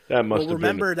must have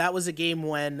remember that was a game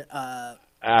when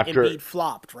after Embiid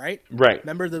flopped, right? Right.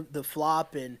 Remember the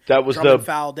flop, and that was Drummond the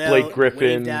fouled out, Blake Griffin,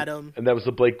 waved at him. and that was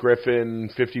the Blake Griffin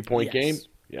 50-point game.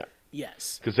 Yeah.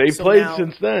 Yes. Because they've played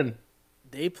since then.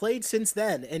 They played since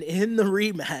then, and in the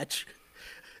rematch,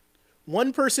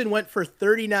 one person went for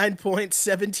 39 points,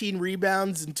 17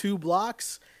 rebounds, and 2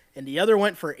 blocks, and the other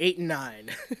went for 8 and 9.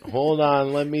 Hold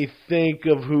on, let me think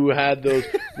of who had those.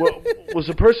 Was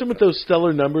the person with those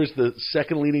stellar numbers the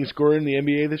second leading scorer in the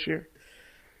NBA this year?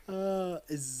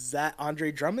 Is that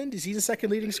Andre Drummond? Is he the second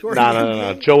leading scorer?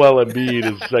 No. Joel Embiid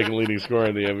is the second leading scorer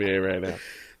in the NBA right now.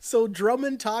 So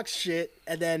Drummond talks shit,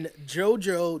 and then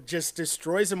JoJo just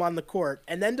destroys him on the court.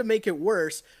 And then to make it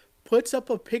worse, puts up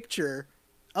a picture,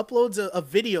 uploads a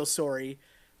video,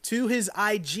 to his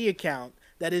IG account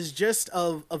that is just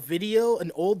of a video,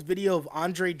 an old video of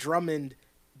Andre Drummond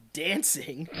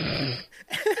dancing.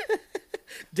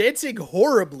 Dancing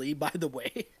horribly, by the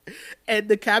way. And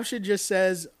the caption just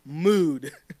says,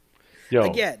 "Mood." Yo.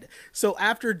 Again, so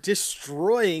after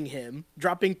destroying him,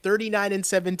 dropping 39 and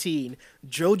 17,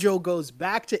 JoJo goes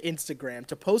back to Instagram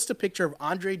to post a picture of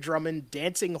Andre Drummond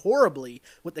dancing horribly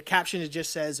with the caption that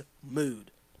just says,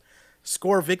 "Mood."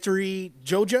 Score victory,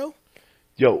 JoJo?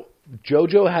 Yo,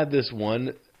 JoJo had this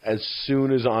one as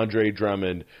soon as Andre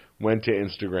Drummond went to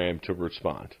Instagram to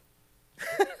respond.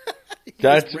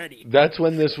 That's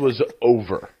when this was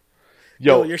over.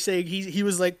 Yo, you're saying he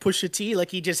was like Pusha T, like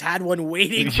he just had one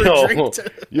waiting for drink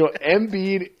to...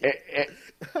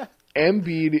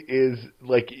 Embiid is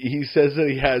like, he says that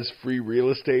he has free real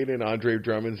estate in Andre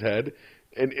Drummond's head,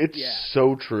 and it's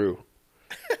so true.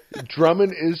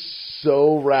 Drummond is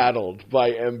so rattled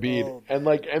by Embiid, and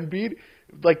like Embiid,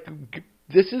 like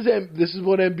this is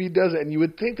what Embiid does, and you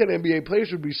would think that NBA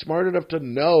players would be smart enough to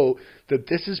know that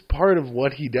this is part of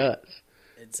what he does.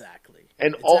 Exactly.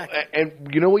 And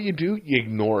and you know what you do? You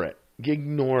ignore it. You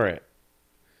ignore it.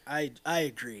 I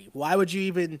agree. Why would you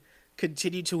even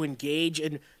continue to engage?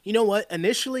 And you know what?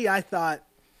 Initially, I thought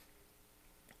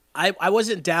I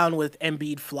wasn't down with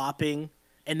Embiid flopping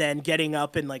and then getting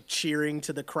up and like cheering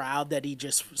to the crowd that he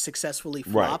just successfully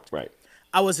flopped. Right.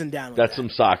 I wasn't down with that. That's some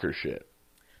soccer shit.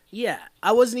 Yeah,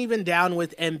 I wasn't even down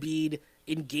with Embiid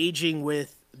engaging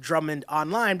with Drummond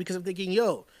online because I'm thinking,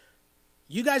 yo,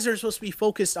 you guys are supposed to be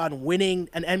focused on winning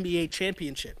an NBA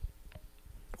championship.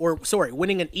 Or, sorry,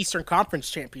 winning an Eastern Conference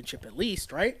championship at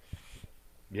least, right?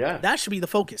 Yeah. That should be the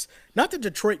focus. Not the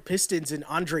Detroit Pistons and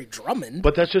Andre Drummond.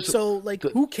 But that's just... So, like,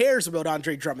 who cares about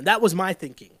Andre Drummond? That was my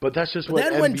thinking. But that's just But what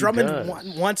then Embiid when Drummond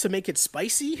does. wants to make it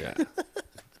spicy, Yeah.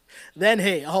 then,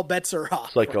 hey, all bets are off.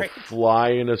 It's like right? a fly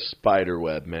in a spider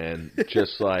web, man.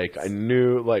 Just like, I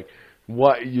knew, like,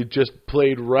 what, you just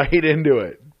played right into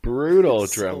it. Brutal,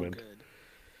 Drummond. Good.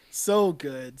 So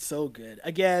good, so good.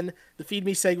 Again, the Feed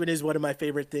Me segment is one of my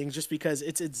favorite things just because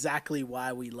it's exactly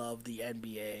why we love the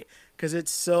NBA, because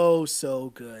it's so,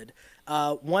 so good.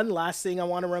 One last thing I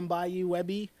want to run by you,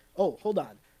 Webby. Oh, hold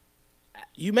on.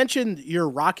 You mentioned your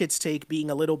Rockets take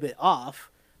being a little bit off,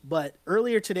 but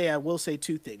earlier today I will say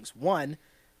two things. One,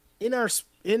 in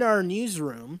our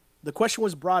newsroom, the question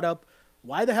was brought up,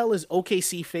 why the hell is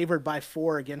OKC favored by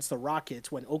 4 against the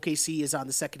Rockets when OKC is on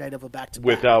the second night of a back-to-back?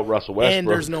 Without Russell Westbrook. And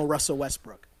there's no Russell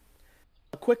Westbrook.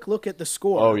 A quick look at the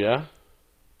score. Oh, yeah?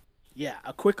 Yeah,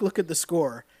 a quick look at the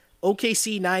score.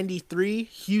 OKC 93,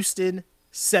 Houston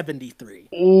 73.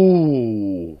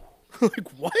 Ooh. Like,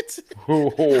 what?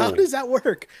 Oh. How does that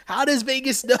work? How does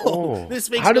Vegas know? Oh. This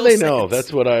makes How do no they sense. know?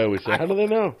 That's what I always say. How do they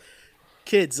know?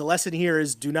 Kids, the lesson here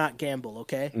is do not gamble,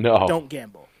 okay? No. Don't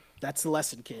gamble. That's the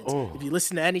lesson, kids. Oh. If you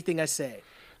listen to anything I say,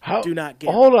 How? do not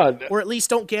gamble. Hold on. Or at least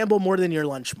don't gamble more than your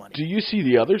lunch money. Do you see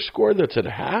the other score that's at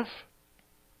half?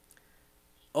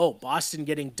 Oh, Boston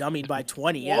getting dummied by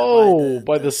 20. Yeah, Whoa,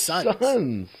 by the Suns.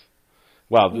 Suns.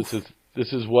 Wow,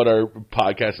 this is what our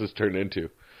podcast has turned into.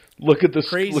 Look at the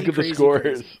Crazy, scores.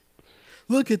 crazy.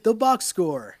 Look at the box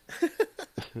score.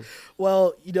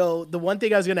 Well, the one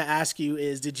thing I was going to ask you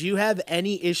is, did you have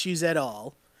any issues at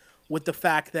all with the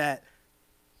fact that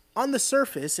on the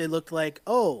surface it looked like,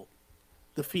 oh,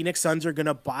 the Phoenix Suns are going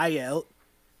to buy out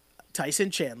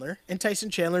Tyson Chandler, and Tyson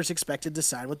Chandler is expected to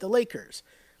sign with the Lakers.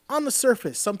 On the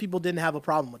surface, some people didn't have a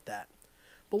problem with that.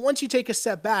 But once you take a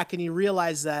step back and you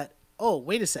realize that, oh,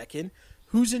 wait a second,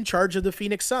 who's in charge of the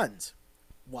Phoenix Suns?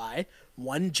 Why?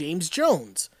 One James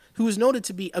Jones, who is noted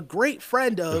to be a great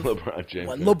friend of LeBron James.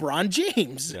 one yeah. LeBron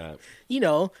James. Yeah.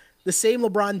 The same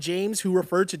LeBron James who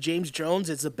referred to James Jones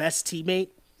as the best teammate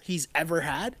he's ever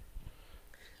had.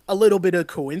 A little bit of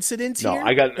coincidence No,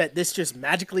 here that this just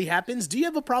magically happens. Do you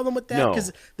have a problem with that? No.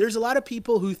 Because there's a lot of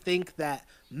people who think that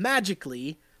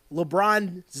magically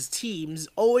LeBron's teams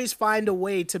always find a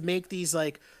way to make these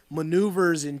like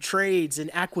maneuvers and trades and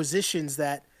acquisitions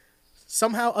that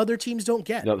somehow other teams don't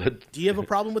get. No, Do you have a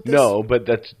problem with this? No, but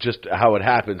that's just how it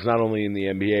happens, not only in the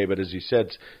NBA, but as you said,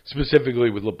 specifically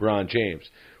with LeBron James.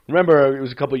 Remember, it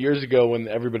was a couple of years ago when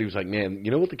everybody was like, man,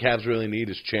 you know what the Cavs really need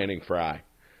is Channing Frye.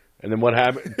 And then what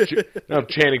happened? No,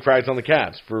 Channing Frye's on the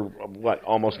Cavs for, what,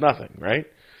 almost nothing, right?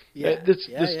 Yeah. This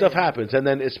stuff happens. And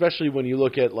then especially when you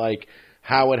look at, like,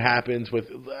 how it happens with,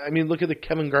 I mean, look at the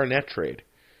Kevin Garnett trade.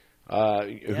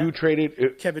 Who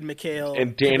traded Kevin McHale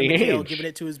and Danny Ainge, giving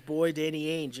it to his boy Danny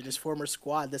Ainge and his former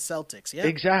squad, the Celtics. Yeah,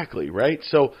 exactly right.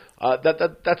 So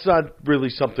that's not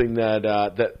really something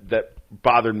that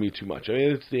bothered me too much. I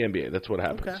mean, it's the NBA. That's what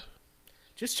happens. Okay.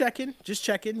 Just checking.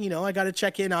 I got to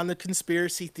check in on the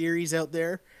conspiracy theories out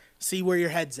there. See where your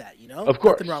head's at. Of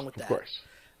course, nothing wrong with that. Of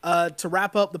course. To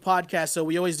wrap up the podcast, so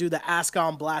we always do the Ask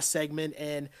on Blast segment,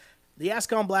 and the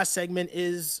Ask on Blast segment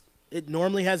it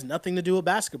normally has nothing to do with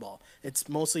basketball. It's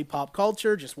mostly pop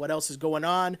culture, just what else is going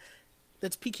on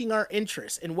that's piquing our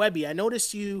interest. And Webby, I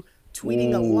noticed you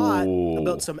tweeting a lot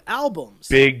about some albums.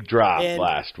 Big drop And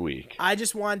last week. I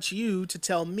just want you to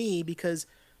tell me because,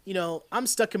 I'm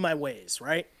stuck in my ways,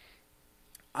 right?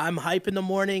 I'm hype in the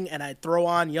morning and I throw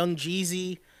on Young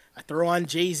Jeezy. I throw on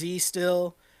Jay-Z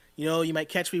still. You might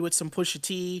catch me with some Pusha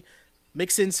T,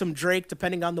 mix in some Drake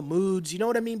depending on the moods. You know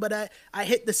what I mean? But I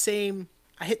hit the same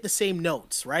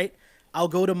notes, right? I'll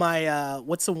go to my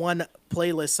what's the one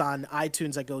playlist on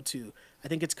iTunes I go to? I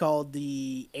think it's called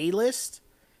the A-list.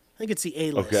 I think it's the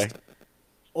A-list. Okay.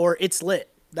 Or It's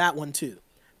Lit, that one too.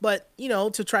 But,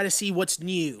 to try to see what's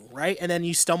new, right? And then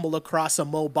you stumble across a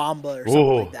Mo Bamba or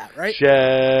something like that, right?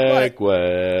 Shaq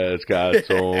West got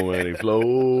so many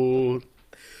flows.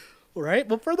 Right?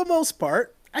 But for the most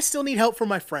part, I still need help from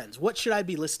my friends. What should I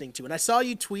be listening to? And I saw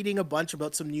you tweeting a bunch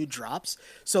about some new drops.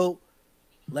 So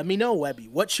let me know, Webby.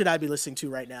 What should I be listening to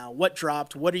right now? What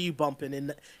dropped? What are you bumping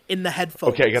in the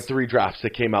headphones? Okay, I got 3 drops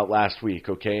that came out last week,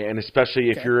 okay? And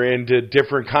especially if you're into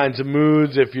different kinds of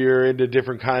moods, if you're into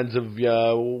different kinds of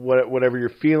whatever you're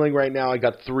feeling right now, I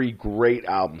got 3 great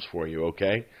albums for you,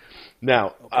 okay?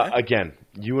 Now, again,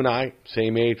 you and I,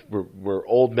 same age, we're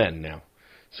old men now.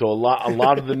 So a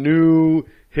lot of the new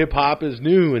hip hop is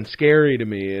new and scary to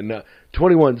me. And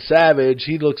 21 Savage,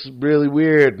 he looks really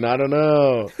weird, and I don't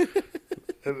know.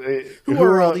 Who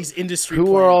are all these industry Who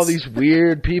plants? are all these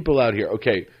weird people out here?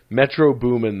 Okay, Metro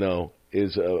Boomin, though,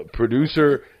 is a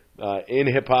producer in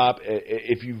hip hop.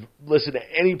 If you've listened to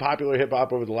any popular hip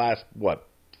hop over the last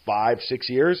 5-6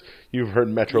 years, you've heard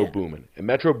Metro Boomin. And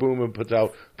Metro Boomin puts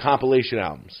out compilation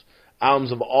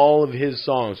albums of all of his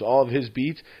songs, all of his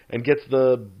beats, and gets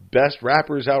the best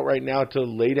rappers out right now to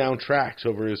lay down tracks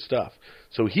over his stuff.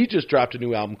 So he just dropped a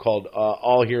new album called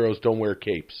All Heroes Don't Wear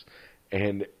Capes.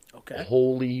 And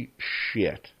holy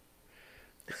shit.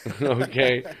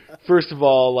 Okay. First of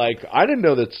all, I didn't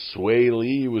know that Sway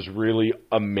Lee was really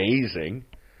amazing.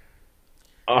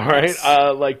 All right.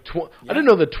 I didn't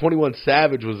know that 21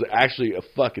 Savage was actually a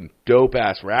fucking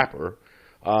dope-ass rapper.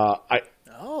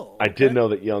 I did know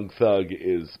that Young Thug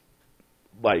is,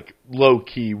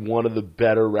 low-key one of the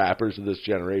better rappers of this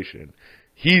generation.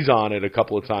 He's on it a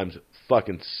couple of times,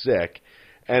 fucking sick.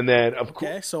 And then, of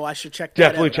course... so I should check that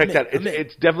out. Definitely check that.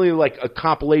 It's definitely a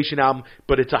compilation album,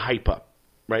 but it's a hype-up,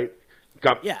 right?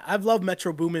 I've loved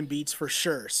Metro Boomin beats for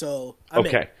sure, so I'm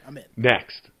in.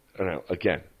 Next.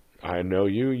 Again, I know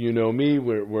you know me.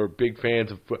 We're big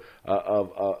fans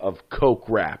of coke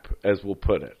rap, as we'll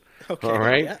put it. Okay. All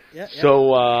right. Yeah.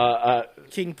 So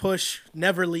King Push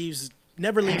never leaves my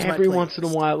playlist. Every once in a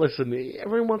while,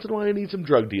 I need some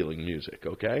drug dealing music.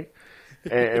 Okay.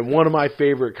 and one of my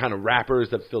favorite kind of rappers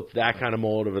that fits that kind of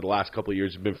mold over the last couple of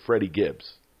years has been Freddie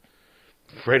Gibbs.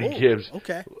 Freddie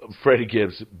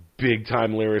Gibbs, big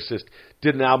time lyricist,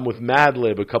 did an album with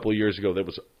Madlib a couple of years ago that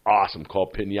was awesome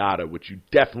called Pinata, which you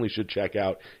definitely should check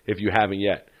out if you haven't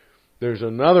yet. There's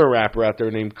another rapper out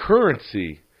there named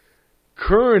Currency.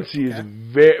 Currency is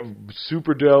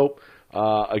super dope.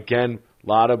 Again, a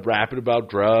lot of rapping about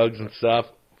drugs and stuff.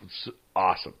 It's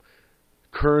awesome.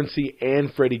 Currency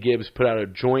and Freddie Gibbs put out a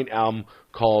joint album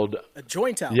called... A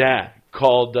joint album? Yeah,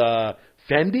 called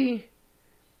Fendi?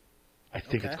 I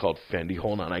think it's called Fendi.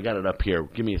 Hold on, I got it up here.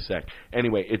 Give me a sec.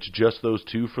 Anyway, it's just those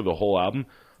two for the whole album.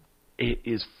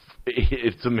 It's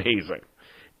amazing.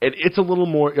 And it's a little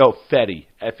more... Fetty.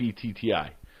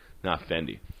 F-E-T-T-I. Not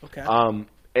Fendi. Okay.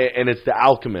 And it's The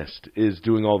Alchemist is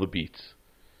doing all the beats.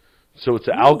 So it's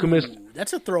The Alchemist.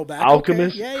 That's a throwback.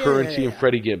 Alchemist, Currency, and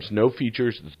Freddie Gibbs. No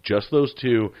features. It's just those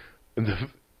two.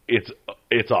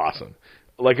 It's awesome.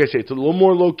 Like I say, it's a little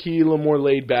more low-key, a little more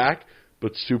laid back,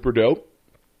 but super dope.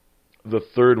 The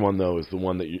third one, though, is the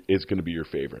one that is going to be your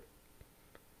favorite.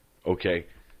 Okay?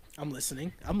 I'm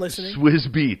listening. Swizz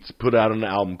Beatz put out an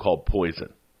album called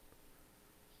Poison.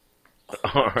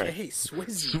 All right. Hey,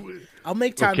 Swizzy. I'll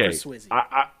make time for Swizzy.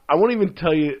 I won't even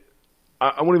tell you.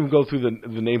 I won't even go through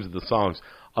the names of the songs.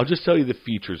 I'll just tell you the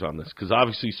features on this, because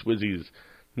obviously Swizzy is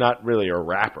not really a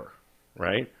rapper,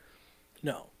 right?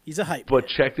 No, he's a hype But man.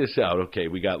 check this out. Okay,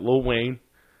 we got Lil Wayne,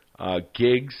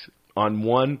 Giggs on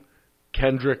one,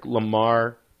 Kendrick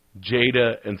Lamar,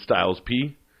 Jada, and Styles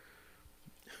P.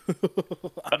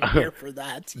 I'm here for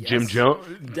that. Yes. Jim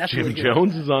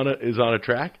Jones is on a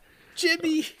track.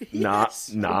 Jimmy.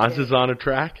 Yes. Nas is on a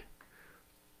track.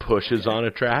 Push is on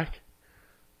a track.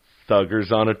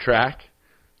 Thugger's on a track.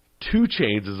 2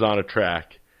 Chainz is on a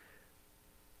track.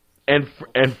 And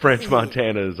French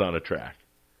Montana is on a track.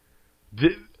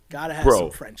 Gotta have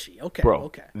some Frenchie. Okay.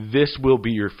 This will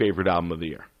be your favorite album of the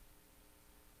year.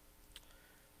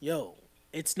 Yo,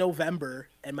 it's November,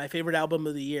 and my favorite album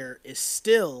of the year is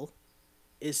still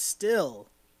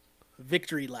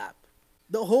Victory Lap.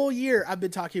 The whole year I've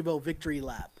been talking about Victory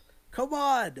Lap. Come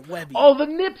on, Webby. Oh, the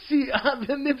Nipsey.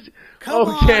 Come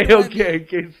on,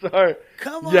 Okay, sorry.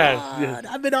 Come on. Yes.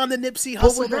 I've been on the Nipsey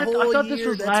hustle the whole I thought year. This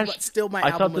was That's still my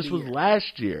album I thought of this the was year.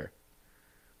 last year.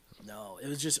 No, it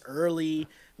was just early.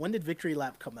 When did Victory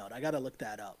Lap come out? I got to look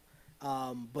that up.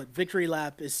 But Victory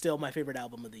Lap is still my favorite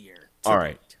album of the year. All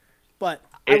right. But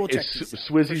I will check this out.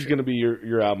 Swizzy's going to be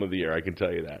your album of the year, I can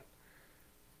tell you that.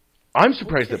 I'm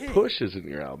surprised that Push isn't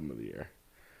your album of the year.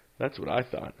 That's what I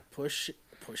thought. Push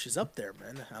is up there,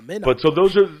 man. I'm in. But so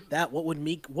those are that. What would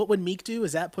Meek do?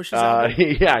 Is that Push's album?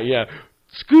 Yeah.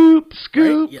 Scoop,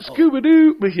 Right? Yeah,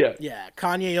 Scooby-Doo. But yeah. Yeah,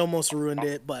 Kanye almost ruined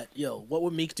it, but What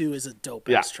Would Meek Do is a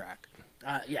dope-ass track.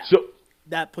 Yeah. So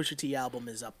that Pusha T album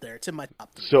is up there. It's in my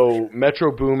top 3. So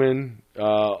Metro Boomin,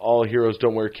 All Heroes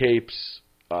Don't Wear Capes,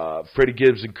 Freddie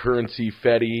Gibbs and Currency,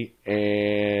 Fetty,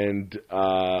 and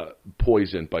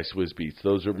Poison by Swizz Beatz.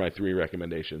 Those are my 3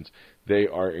 recommendations. They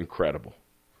are incredible.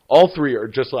 All 3 are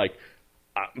just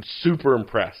I'm super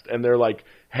impressed, and they're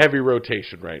heavy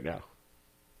rotation right now.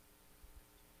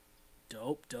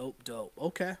 Dope.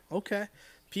 Okay.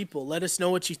 People, let us know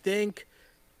what you think.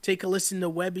 take a listen to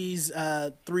Webby's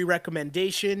 3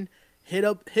 recommendation. Hit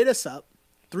us up.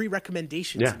 3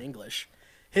 recommendations in English.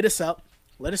 Hit us up.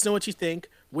 Let us know what you think,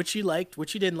 what you liked,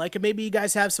 what you didn't like, and maybe you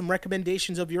guys have some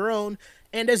recommendations of your own.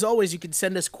 And as always, you can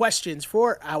send us questions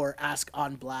for our Ask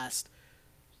on Blast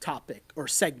topic or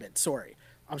segment. Sorry.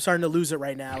 I'm starting to lose it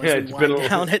right now as we wind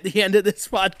down at the end of this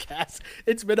podcast.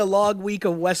 It's been a long week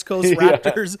of West Coast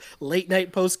Raptors late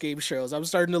night post-game shows. I'm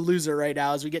starting to lose it right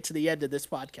now as we get to the end of this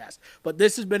podcast. But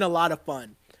this has been a lot of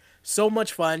fun. So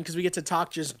much fun because we get to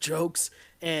talk just jokes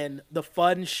and the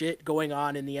fun shit going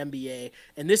on in the NBA.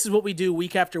 And this is what we do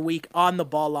week after week on the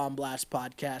Ball on Blast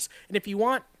podcast. And if you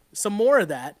want some more of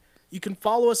that, you can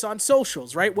follow us on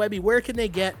socials, right, Webby? Where can they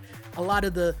get a lot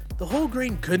of the whole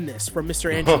green goodness from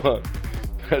Mr. Andrew?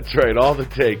 That's right, all the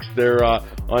takes. They're on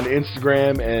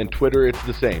Instagram and Twitter. It's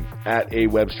the same, at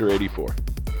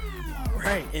awebster84. All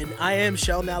right, and I am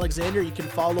Sheldon Alexander. You can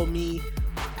follow me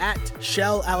at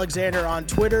Shell Alexander on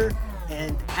Twitter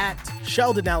and at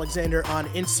Sheldon Alexander on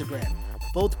Instagram.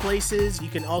 Both places, you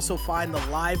can also find the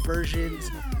live versions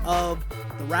of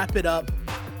the Wrap It Up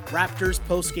Raptors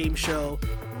post-game show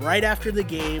right after the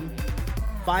game.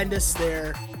 Find us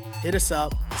there. Hit us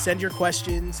up, send your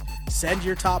questions, send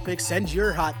your topics, send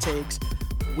your hot takes.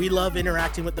 We love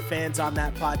interacting with the fans on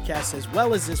that podcast as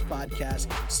well as this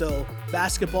podcast. So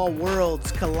basketball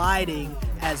worlds colliding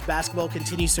as basketball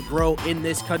continues to grow in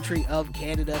this country of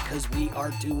Canada because we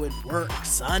are doing work,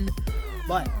 son.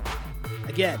 But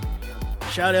again,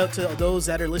 shout out to those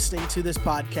that are listening to this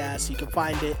podcast. You can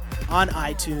find it on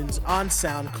iTunes, on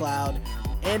SoundCloud,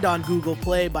 and on Google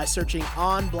Play by searching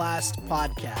On Blast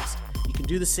Podcast. You can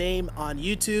do the same on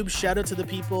YouTube. Shout out to the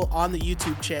people on the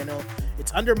YouTube channel.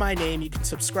 It's under my name. You can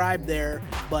subscribe there.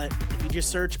 But if you just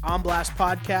search On Blast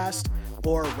Podcast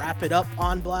or Wrap It Up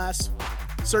On Blast,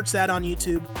 search that on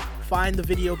YouTube. Find the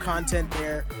video content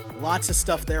there. Lots of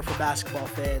stuff there for basketball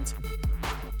fans.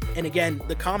 And again,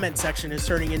 the comment section is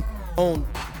turning into its own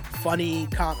funny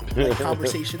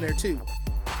conversation there too.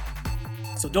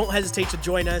 So don't hesitate to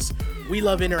join us. We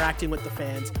love interacting with the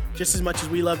fans just as much as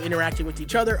we love interacting with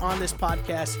each other on this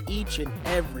podcast each and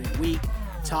every week,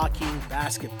 talking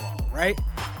basketball, right?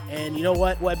 And you know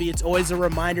what, Webby? It's always a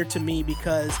reminder to me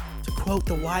because, to quote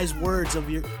the wise words of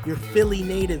your Philly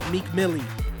native, Meek Millie,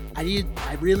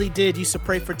 I really did used to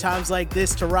pray for times like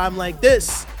this to rhyme like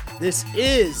this. This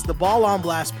is the Ball on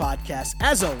Blast podcast,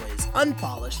 as always,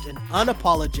 unpolished and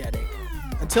unapologetic.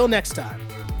 Until next time,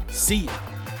 see ya.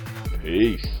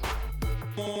 Peace.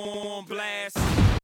 On blast.